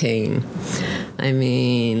ton of pain. I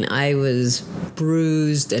mean, I was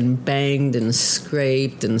bruised and banged and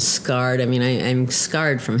scraped and scarred. I mean, I'm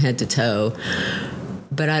scarred from head to toe,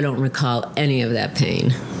 but I don't recall any of that pain,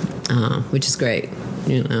 which is great,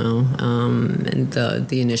 and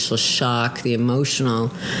the initial shock, the emotional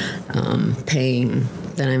pain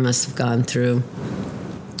that I must have gone through,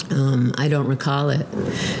 I don't recall it.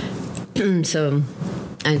 So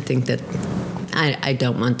I think that I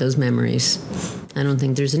don't want those memories. I don't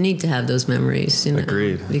think there's a need to have those memories. You know?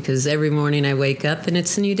 Agreed. Because every morning I wake up and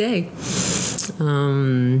it's a new day.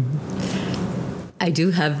 I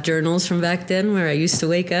do have journals from back then where I used to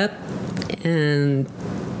wake up and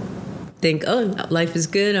think, oh, life is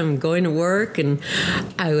good, I'm going to work, and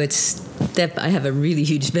I would I have a really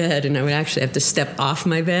huge bed, and I would actually have to step off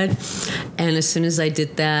my bed, and as soon as I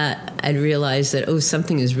did that, I'd realize that, oh,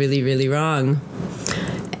 something is really, really wrong,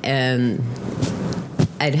 and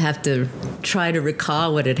I'd have to try to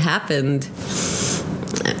recall what had happened.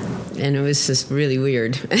 And it was just really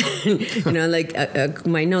weird. You know, like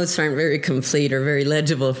my notes aren't very complete or very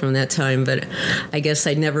legible from that time, but I guess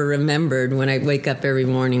I never remembered when I wake up every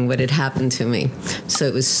morning what had happened to me. So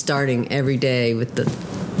it was starting every day with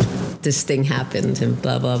this thing happened and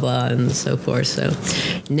blah, blah, blah, and so forth. So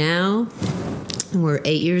now we're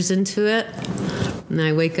 8 years into it, and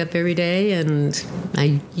I wake up every day, and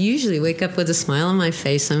I usually wake up with a smile on my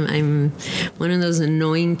face. I'm one of those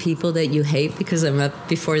annoying people that you hate because I'm up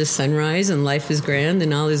before the sunrise and life is grand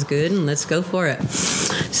and all is good and let's go for it.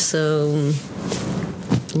 So,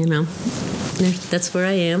 you know, that's where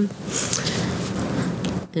I am.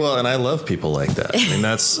 Well, and I love people like that. I mean,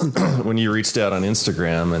 that's when you reached out on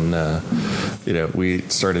Instagram and, you know, we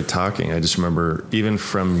started talking. I just remember even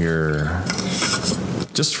from your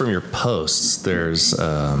posts, there's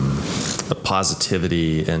a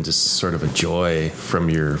positivity and just sort of a joy from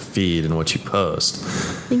your feed and what you post.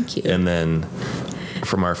 Thank you. And then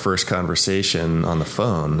from our first conversation on the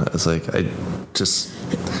phone, it's like, I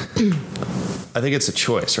think it's a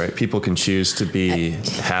choice, right? People can choose to be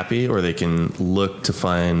happy or they can look to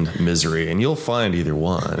find misery, and you'll find either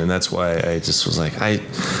one. And that's why I just was like, I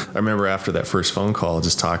remember after that first phone call,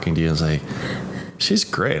 just talking to you, I was like, she's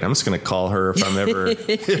great. I'm just going to call her if I'm ever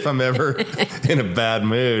in a bad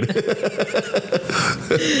mood.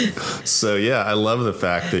 So yeah, I love the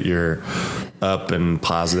fact that you're up and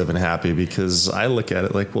positive and happy, because I look at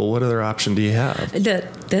it like, well, what other option do you have?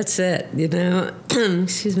 That's it, you know.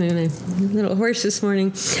 Excuse me, my little horse this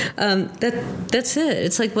morning. That's it.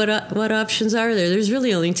 It's like, what options are there? There's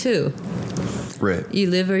really only two. Right. You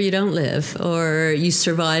live or you don't live, or you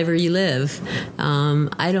survive or you live.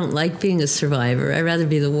 I don't like being a survivor. I'd rather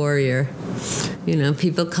be the warrior. You know,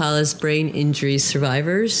 people call us brain injury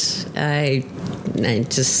survivors. I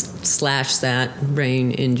just slash that,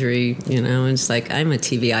 brain injury, you know, and it's like, I'm a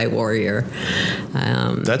TBI warrior.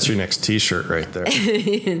 That's your next T-shirt right there.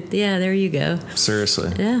 Yeah, there you go.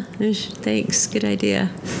 Seriously. Yeah, thanks. Good idea.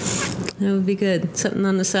 That would be good. Something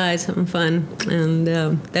on the side, something fun. And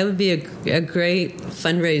that would be a great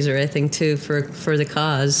fundraiser, I think, too, for the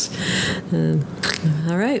cause.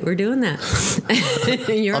 All right, we're doing that.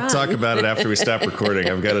 I'll talk about it after we stop recording.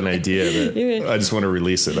 I've got an idea that I just want to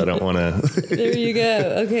release it. I don't want to. There you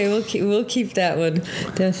go. Okay, we'll keep that one,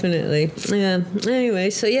 definitely. Yeah.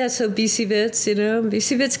 Anyway, so BiciBits, you know,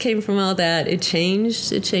 BiciBits came from all that. It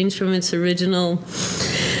changed. It changed from its original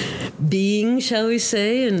being, shall we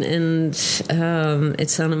say, and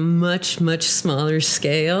it's on a much, much smaller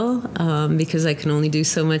scale because I can only do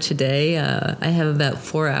so much a day. I have about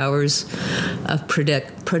 4 hours of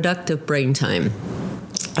productive brain time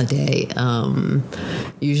a day.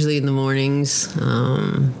 Usually in the mornings.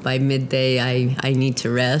 By midday, I need to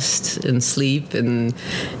rest and sleep, and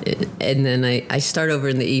then I start over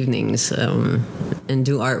in the evenings and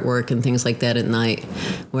do artwork and things like that at night,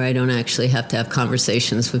 where I don't actually have to have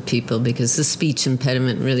conversations with people, because the speech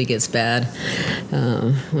impediment really gets bad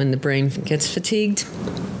when the brain gets fatigued.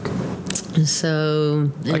 So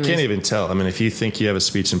anyways. I can't even tell. I mean, if you think you have a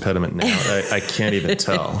speech impediment now, I can't even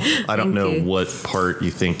tell. I don't know what part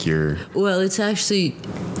you think you're... Well, it's actually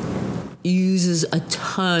uses a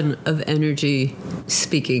ton of energy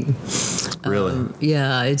speaking. Really?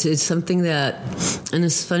 Yeah, it's something that... And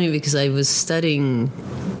it's funny because I was studying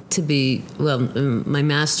to be... Well, my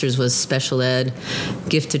master's was special ed,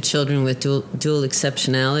 gifted children with dual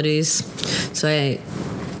exceptionalities. So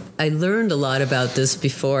I learned a lot about this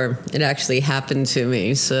before it actually happened to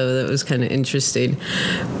me, so that was kind of interesting.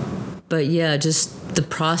 But yeah, just the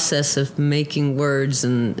process of making words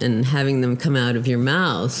and having them come out of your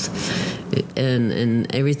mouth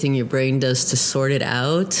and everything your brain does to sort it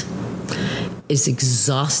out is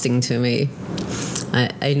exhausting to me.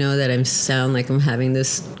 I know that I sound like I'm having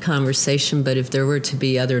this conversation, but if there were to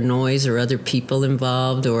be other noise or other people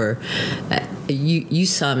involved, or you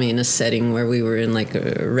saw me in a setting where we were in like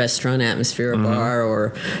a restaurant atmosphere, a bar,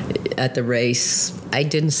 or at the race, I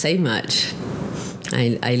didn't say much.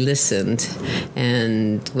 I listened,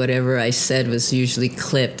 and whatever I said was usually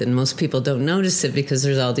clipped, and most people don't notice it because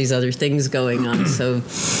there's all these other things going on, so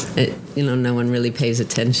no one really pays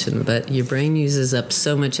attention. But your brain uses up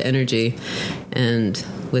so much energy, and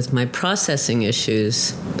with my processing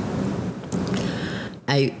issues,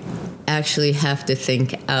 I actually have to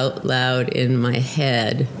think out loud in my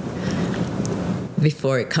head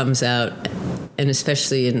before it comes out, and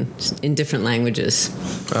especially in different languages.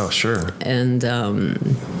 Oh, sure. And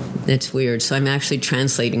it's weird. So I'm actually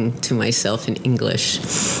translating to myself in English,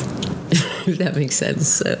 if that makes sense.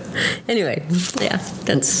 So anyway, yeah,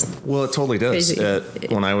 that's... Well, it totally does. crazy.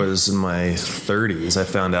 When I was in my 30s, I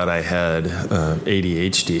found out I had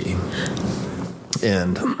ADHD.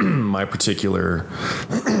 And my particular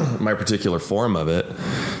form of it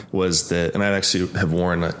was that, and I actually have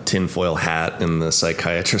worn a tinfoil hat in the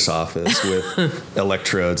psychiatrist's office with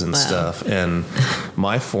electrodes and stuff. And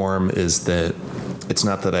my form is that it's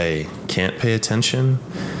not that I can't pay attention,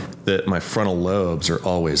 that my frontal lobes are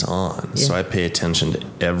always on. Yeah. So I pay attention to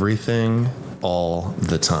everything all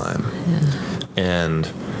the time. Yeah. And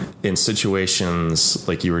in situations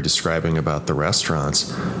like you were describing about the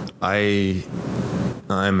restaurants,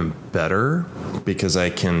 I'm better because I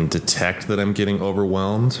can detect that I'm getting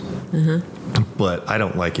overwhelmed, but I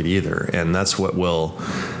don't like it either. And that's what will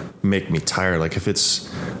make me tired. Like if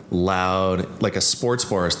it's loud, like a sports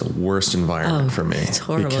bar is the worst environment for me. It's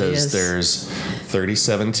horrible, because there's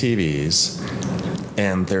 37 TVs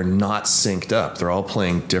and they're not synced up. They're all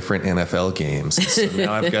playing different NFL games. And so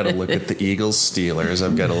now I've got to look at the Eagles Steelers.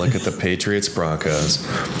 I've got to look at the Patriots Broncos.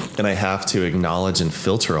 And I have to acknowledge and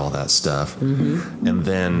filter all that stuff. Mm-hmm. And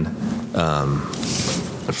then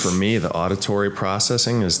for me, the auditory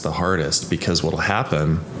processing is the hardest, because what will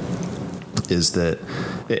happen is that,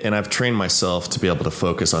 and I've trained myself to be able to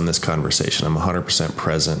focus on this conversation. I'm 100%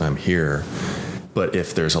 present. I'm here. But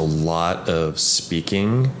if there's a lot of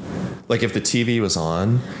speaking, like if the TV was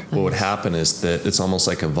on, what would happen is that it's almost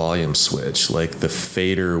like a volume switch. Like the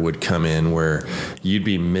fader would come in where you'd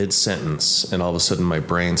be mid-sentence and all of a sudden my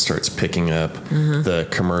brain starts picking up the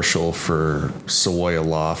commercial for Savoya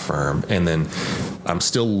Law Firm. And then I'm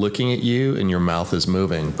still looking at you and your mouth is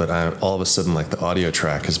moving, but all of a sudden like the audio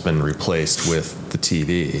track has been replaced with the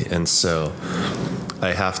TV. And so I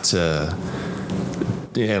have to...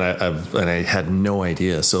 And I had no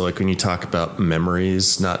idea. So like when you talk about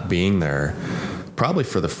memories not being there, probably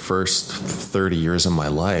for the first 30 years of my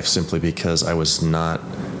life, simply because I was not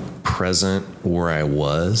present where I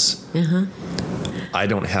was, I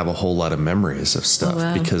don't have a whole lot of memories of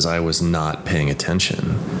stuff because I was not paying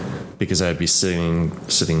attention. Because I'd be sitting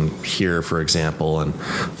here, for example, and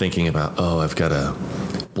thinking about, I've got to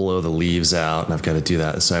blow the leaves out and I've got to do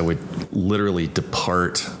that. So I would literally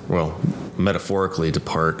metaphorically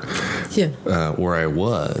depart where I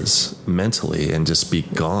was mentally and just be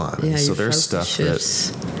gone. Yeah, so there's stuff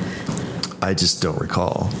that I just don't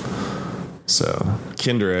recall. So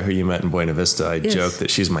Kendra, who you met in Buena Vista, I joke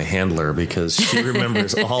that she's my handler because she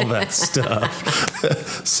remembers all that stuff.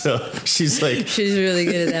 So she's like... She's really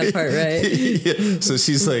good at that part, right? Yeah. So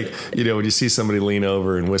she's like, when you see somebody lean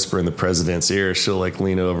over and whisper in the president's ear, she'll like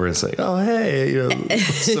lean over and say, oh, hey,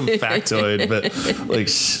 some factoid. But like,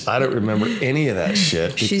 I don't remember any of that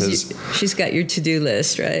shit because... She's got your to-do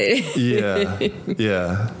list, right?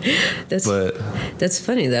 Yeah. That's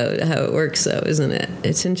funny, though, how it works, though, isn't it?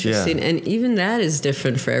 It's interesting. Yeah. And even that is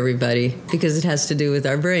different for everybody because it has to do with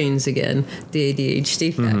our brains again, the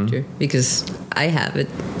ADHD factor, because I have it.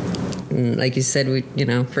 Like you said,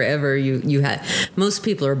 forever you had, most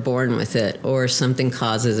people are born with it or something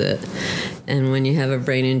causes it. And when you have a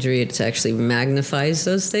brain injury, it actually magnifies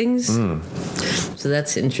those things. So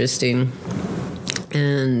that's interesting.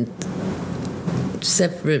 And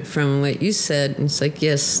separate from what you said, it's like,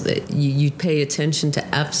 yes, you pay attention to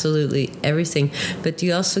absolutely everything, but do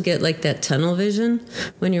you also get like that tunnel vision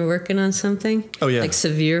when you're working on something? Oh yeah, like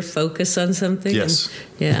severe focus on something. Yes.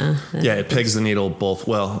 It pegs the needle both.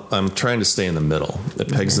 Well, I'm trying to stay in the middle. It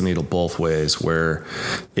pegs the needle both ways, where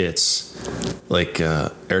it's like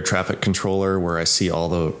air traffic controller, where I see all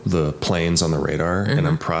the planes on the radar and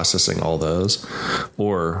I'm processing all those,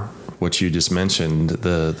 or what you just mentioned,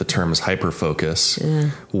 the term is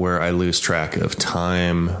hyperfocus, where I lose track of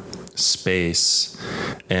time, space,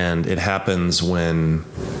 and it happens when...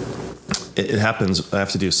 It happens, I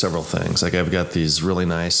have to do several things. Like I've got these really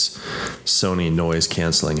nice Sony noise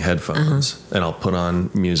canceling headphones, and I'll put on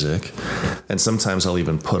music, and sometimes I'll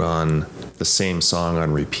even put on the same song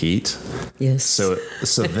on repeat. Yes. So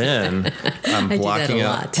then I'm blocking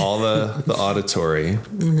out all the auditory,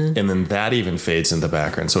 and then that even fades in the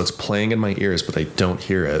background. So it's playing in my ears, but I don't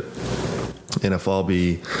hear it. And if I'll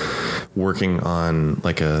be working on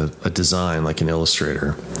like a design, like an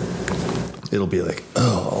illustrator, it'll be like,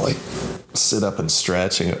 I'll like sit up and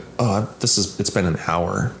stretch and go, it's been an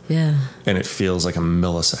hour. Yeah. And it feels like a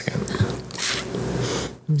millisecond.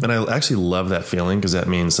 And I actually love that feeling because that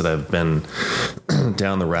means that I've been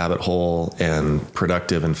down the rabbit hole and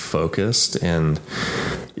productive and focused. And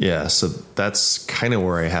yeah, so that's kind of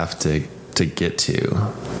where I have to get to,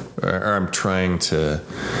 or I'm trying to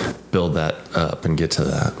build that up and get to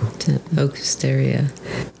that. Focused area.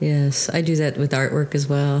 Yes, I do that with artwork as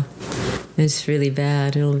well. It's really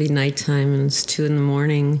bad. It'll be nighttime and it's 2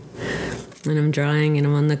 a.m. and I'm drawing and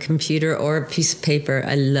I'm on the computer or a piece of paper.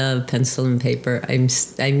 I love pencil and paper. I'm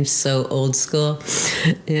so old school,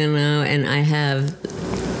 and I have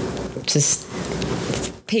just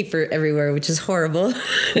paper everywhere, which is horrible.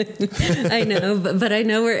 I know, but I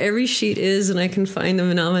know where every sheet is, and I can find them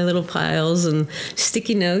in all my little piles and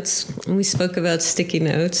sticky notes. And we spoke about sticky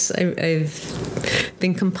notes. I've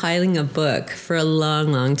been compiling a book for a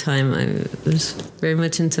long, long time. I was very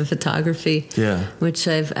much into photography, which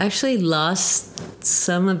I've actually lost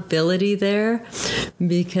some ability there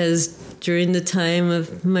because during the time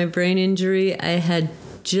of my brain injury, I had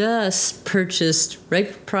just purchased,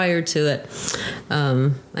 right prior to it,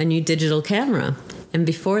 a new digital camera. And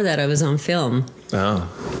before that, I was on film. Oh.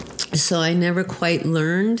 So I never quite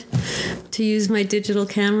learned to use my digital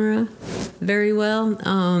camera very well.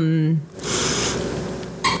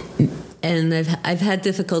 And I've had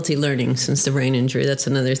difficulty learning since the brain injury. That's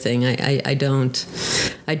another thing. I don't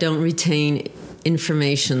retain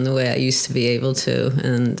information the way I used to be able to,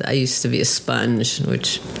 and I used to be a sponge,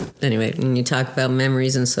 which anyway, when you talk about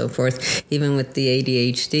memories and so forth, even with the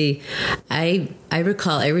ADHD, I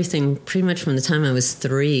recall everything pretty much from the time I was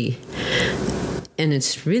 3. And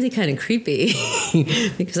it's really kind of creepy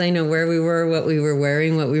because I know where we were, what we were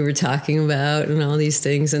wearing, what we were talking about, and all these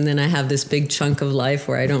things. And then I have this big chunk of life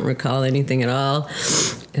where I don't recall anything at all.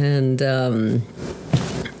 And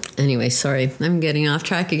anyway, sorry, I'm getting off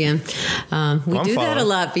track again. We do that a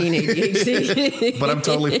lot, being ADHD. But I'm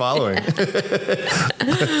totally following.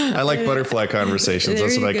 I like butterfly conversations.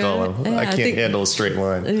 That's what I call them. Yeah, I can't handle a straight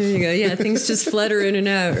line. There you go. Yeah, things just flutter in and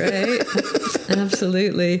out, right?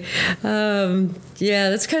 Absolutely.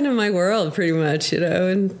 Yeah, that's kind of my world, pretty much,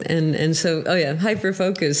 and so, hyper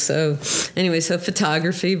focus. So anyway, so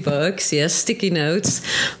photography, books, yes, sticky notes.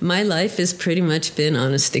 My life has pretty much been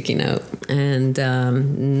on a sticky note, and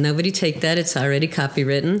nobody take that. It's already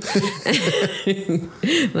copywritten.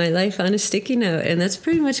 My life on a sticky note, and that's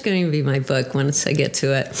pretty much going to be my book once I get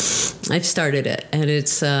to it. I've started it, and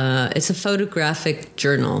it's a photographic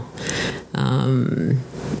journal.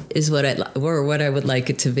 Is what I would like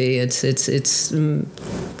it to be. It's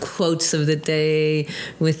quotes of the day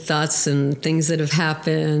with thoughts and things that have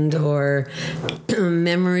happened, or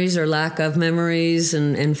memories or lack of memories,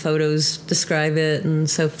 and photos describe it and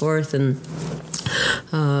so forth. And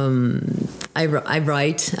I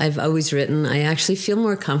write. I've always written. I actually feel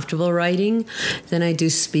more comfortable writing than I do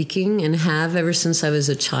speaking, and have ever since I was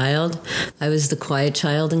a child. I was the quiet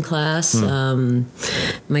child in class.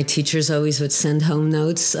 My teachers always would send home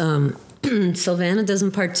notes. Silvana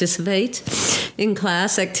doesn't participate in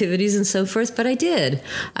class activities and so forth, but I did.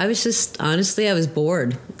 I was just, honestly, I was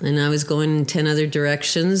bored, and I was going in 10 other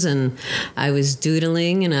directions, and I was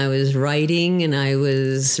doodling, and I was writing, and I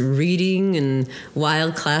was reading, and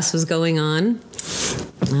while class was going on.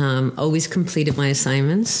 Always completed my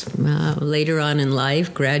assignments. Later on in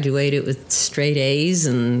life, graduated with straight A's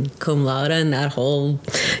and cum laude, and that whole,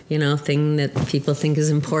 thing that people think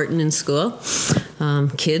is important in school.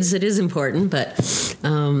 Kids, it is important, but,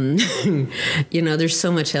 there's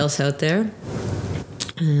so much else out there.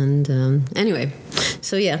 And anyway,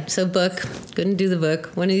 so book. Couldn't do the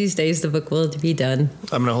book. One of these days, the book will be done.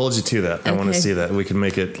 I'm going to hold you to that. Okay. I want to see that. We can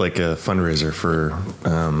make it like a fundraiser for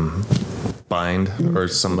Bind or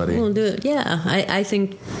somebody. We'll do it. Yeah, I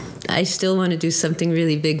think I still want to do something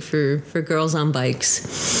really big for girls on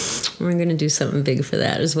bikes. We're going to do something big for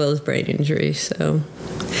that, as well as brain injury. So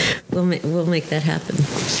we'll make that happen.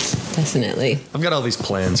 Definitely. I've got all these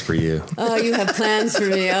plans for you. Oh, you have plans for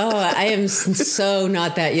me. Oh, I am so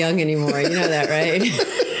not that young anymore. You know that, right?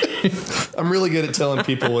 I'm really good at telling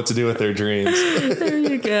people what to do with their dreams. There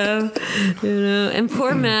you go. And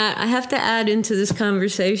poor Matt, I have to add into this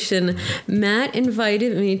conversation, Matt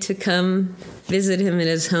invited me to come visit him at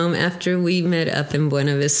his home after we met up in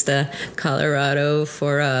Buena Vista, Colorado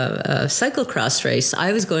for a cyclocross race.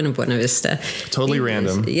 I was going to Buena Vista. Totally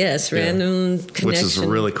random. Yes, random connection. Which is a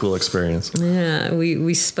really cool experience. Yeah,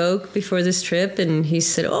 we spoke before this trip, and he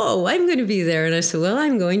said, "Oh, I'm going to be there." And I said, "Well,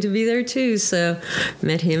 I'm going to be there too." So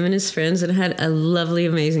met him and his friends and had a lovely,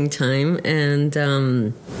 amazing time. And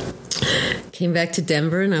came back to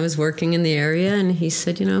Denver, and I was working in the area, and he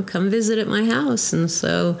said, come visit at my house. And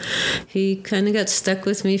so he kind of got stuck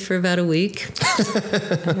with me for about a week.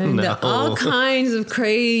 And all kinds of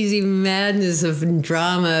crazy madness of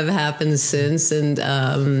drama have happened since,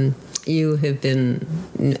 and you have been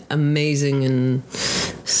amazing and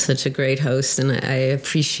such a great host, and I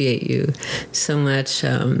appreciate you so much.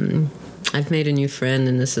 I've made a new friend,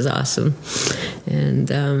 and this is awesome. And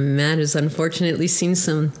Matt has unfortunately seen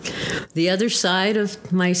the other side of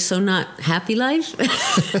my so not happy life,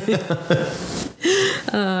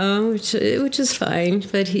 which is fine.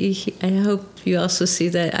 But I hope you also see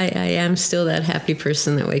that I am still that happy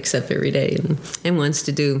person that wakes up every day and wants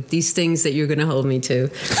to do these things that you're going to hold me to.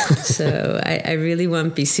 So I really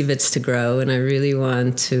want BiciBits to grow, and I really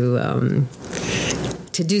want to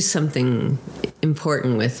do something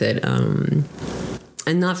important with it,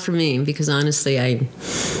 and not for me, because honestly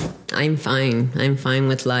I'm fine. I'm fine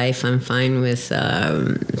with life. I'm fine with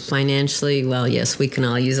financially. Well, yes, we can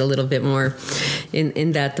all use a little bit more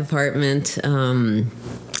in that department.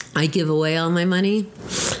 I give away all my money.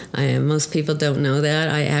 Most people don't know that.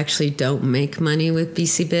 I actually don't make money with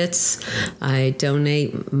BiciBits. I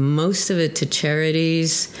donate most of it to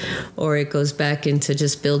charities, or it goes back into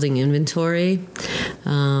just building inventory.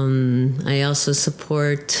 I also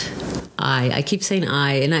support I keep saying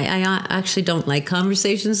and I actually don't like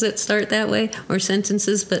conversations that start that way or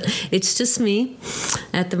sentences, but it's just me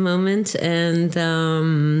at the moment, and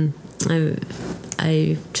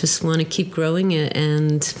I just want to keep growing it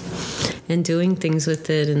and doing things with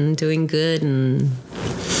it and doing good, and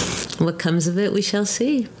what comes of it we shall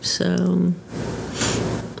see. So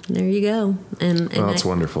there you go. And that's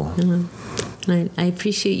wonderful. I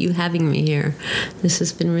appreciate you having me here. This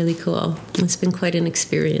has been really cool. It's been quite an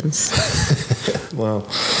experience. Well,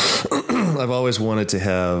 I've always wanted to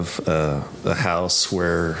have a house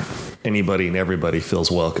where anybody and everybody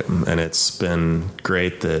feels welcome. And it's been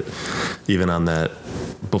great that even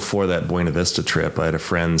before that Buena Vista trip, I had a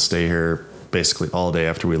friend stay here basically all day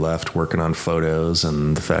after we left, working on photos,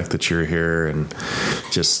 and the fact that you're here, and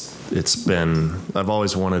just I've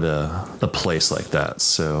always wanted a place like that.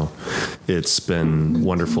 So it's been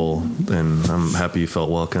wonderful, and I'm happy you felt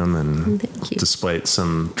welcome. And despite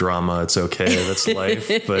some drama, it's okay. That's life.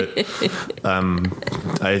 But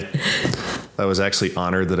I was actually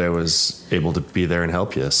honored that I was able to be there and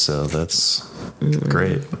help you. So that's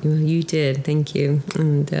great. Well, you did. Thank you.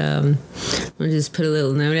 And I'll just put a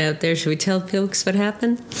little note out there. Should we tell folks what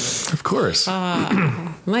happened? Of course.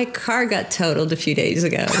 My car got totaled a few days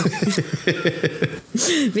ago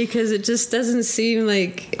because it just doesn't seem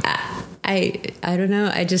like I don't know.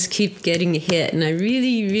 I just keep getting hit, and I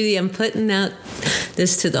really am putting out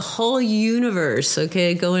this to the whole universe.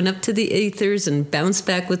 Okay, going up to the ethers and bounce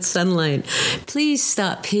back with sunlight. Please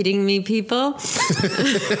stop hitting me, people.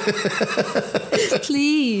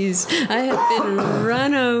 Please. I have been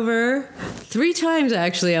run over 3 times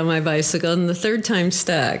actually on my bicycle, and the 3rd time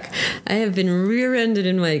stuck. I have been rear-ended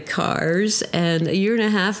in my cars, and a year and a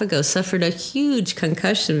half ago suffered a huge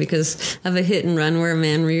concussion because of a hit and run where a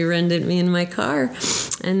man rear-ended me in my car.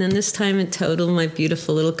 And then this time it totaled my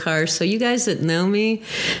beautiful little car. So you guys that know me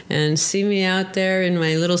and see me out there in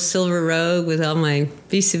my little silver Rogue with all my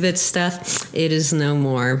BiciBits stuff, it is no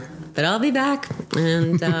more. But I'll be back.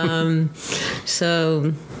 And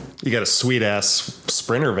so... You got a sweet-ass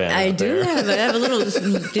Sprinter van I out there. have a little,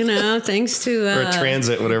 thanks to... or a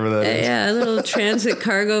Transit, whatever that is. Yeah, a little Transit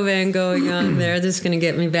cargo van going on there that's going to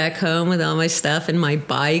get me back home with all my stuff and my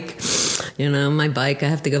bike. My bike, I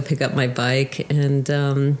have to go pick up my bike. And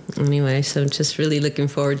anyway, so I'm just really looking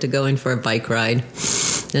forward to going for a bike ride.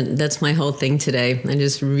 And that's my whole thing today. I'm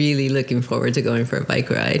just really looking forward to going for a bike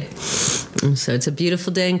ride. And so it's a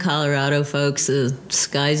beautiful day in Colorado, folks. The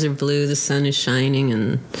skies are blue, the sun is shining,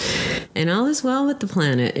 and all is well with the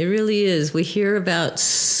planet. It really is. We hear about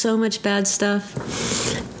so much bad stuff.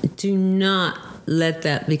 Do not let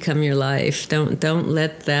that become your life. Don't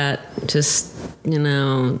let that just,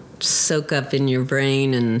 soak up in your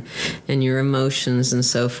brain and your emotions and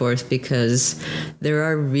so forth, because there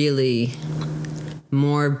are really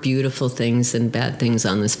more beautiful things than bad things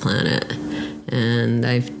on this planet. And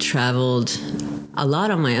I've traveled a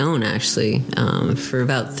lot on my own, actually. For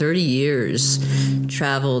about 30 years,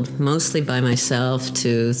 traveled mostly by myself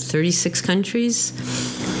to 36 countries.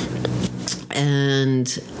 And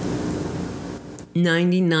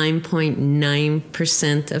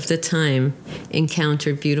 99.9% of the time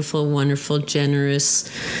encountered beautiful, wonderful, generous,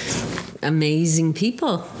 amazing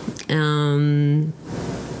people.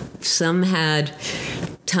 Some had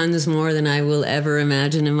tons more than I will ever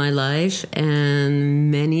imagine in my life,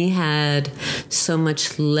 and many had so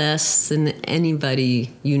much less than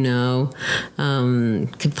anybody could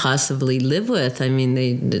possibly live with. I mean,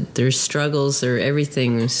 their struggles, their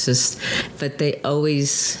everything was just, but they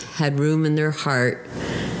always had room in their heart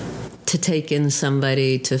to take in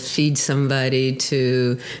somebody, to feed somebody,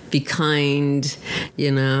 to be kind.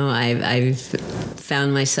 I've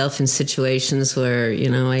found myself in situations where,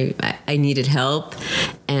 I needed help,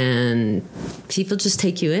 and people just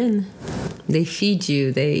take you in. They feed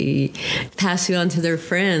you. They pass you on to their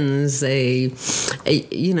friends. Just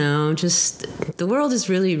the world is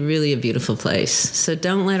really, really a beautiful place. So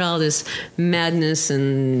don't let all this madness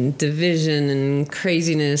and division and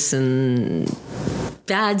craziness and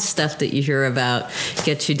bad stuff that you hear about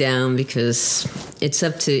get you down, because it's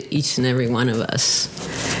up to each and every one of us,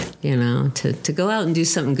 to go out and do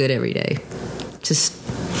something good every day.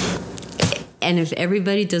 And if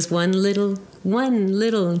everybody does one little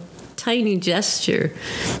tiny gesture,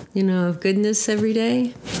 of goodness every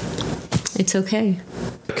day, it's okay.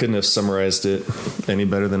 I couldn't have summarized it any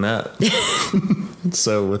better than that.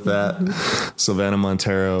 So with that, Silvana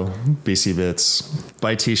Montero, BiciBits,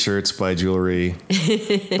 buy t-shirts, buy jewelry,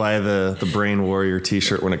 buy the Brain Warrior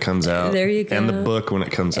t-shirt when it comes out. There you go. And the book when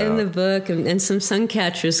it comes out. And the book, and some sun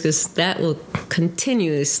catchers, because that will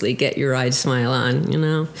continuously get your eyes smile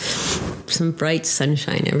on, Some bright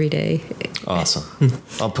sunshine every day. Awesome.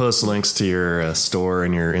 I'll post links to your store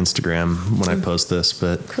and your Instagram when I post this.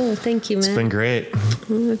 But cool. Thank you, man. It's been great.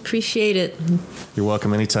 I appreciate it. You're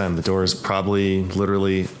welcome anytime. The door is probably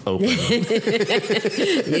literally open.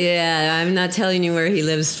 Yeah, I'm not telling you where he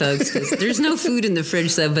lives, folks, because there's no food in the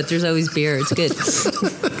fridge, though, but there's always beer. It's good.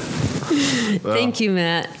 Well, thank you,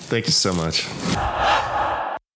 Matt. Thank you so much.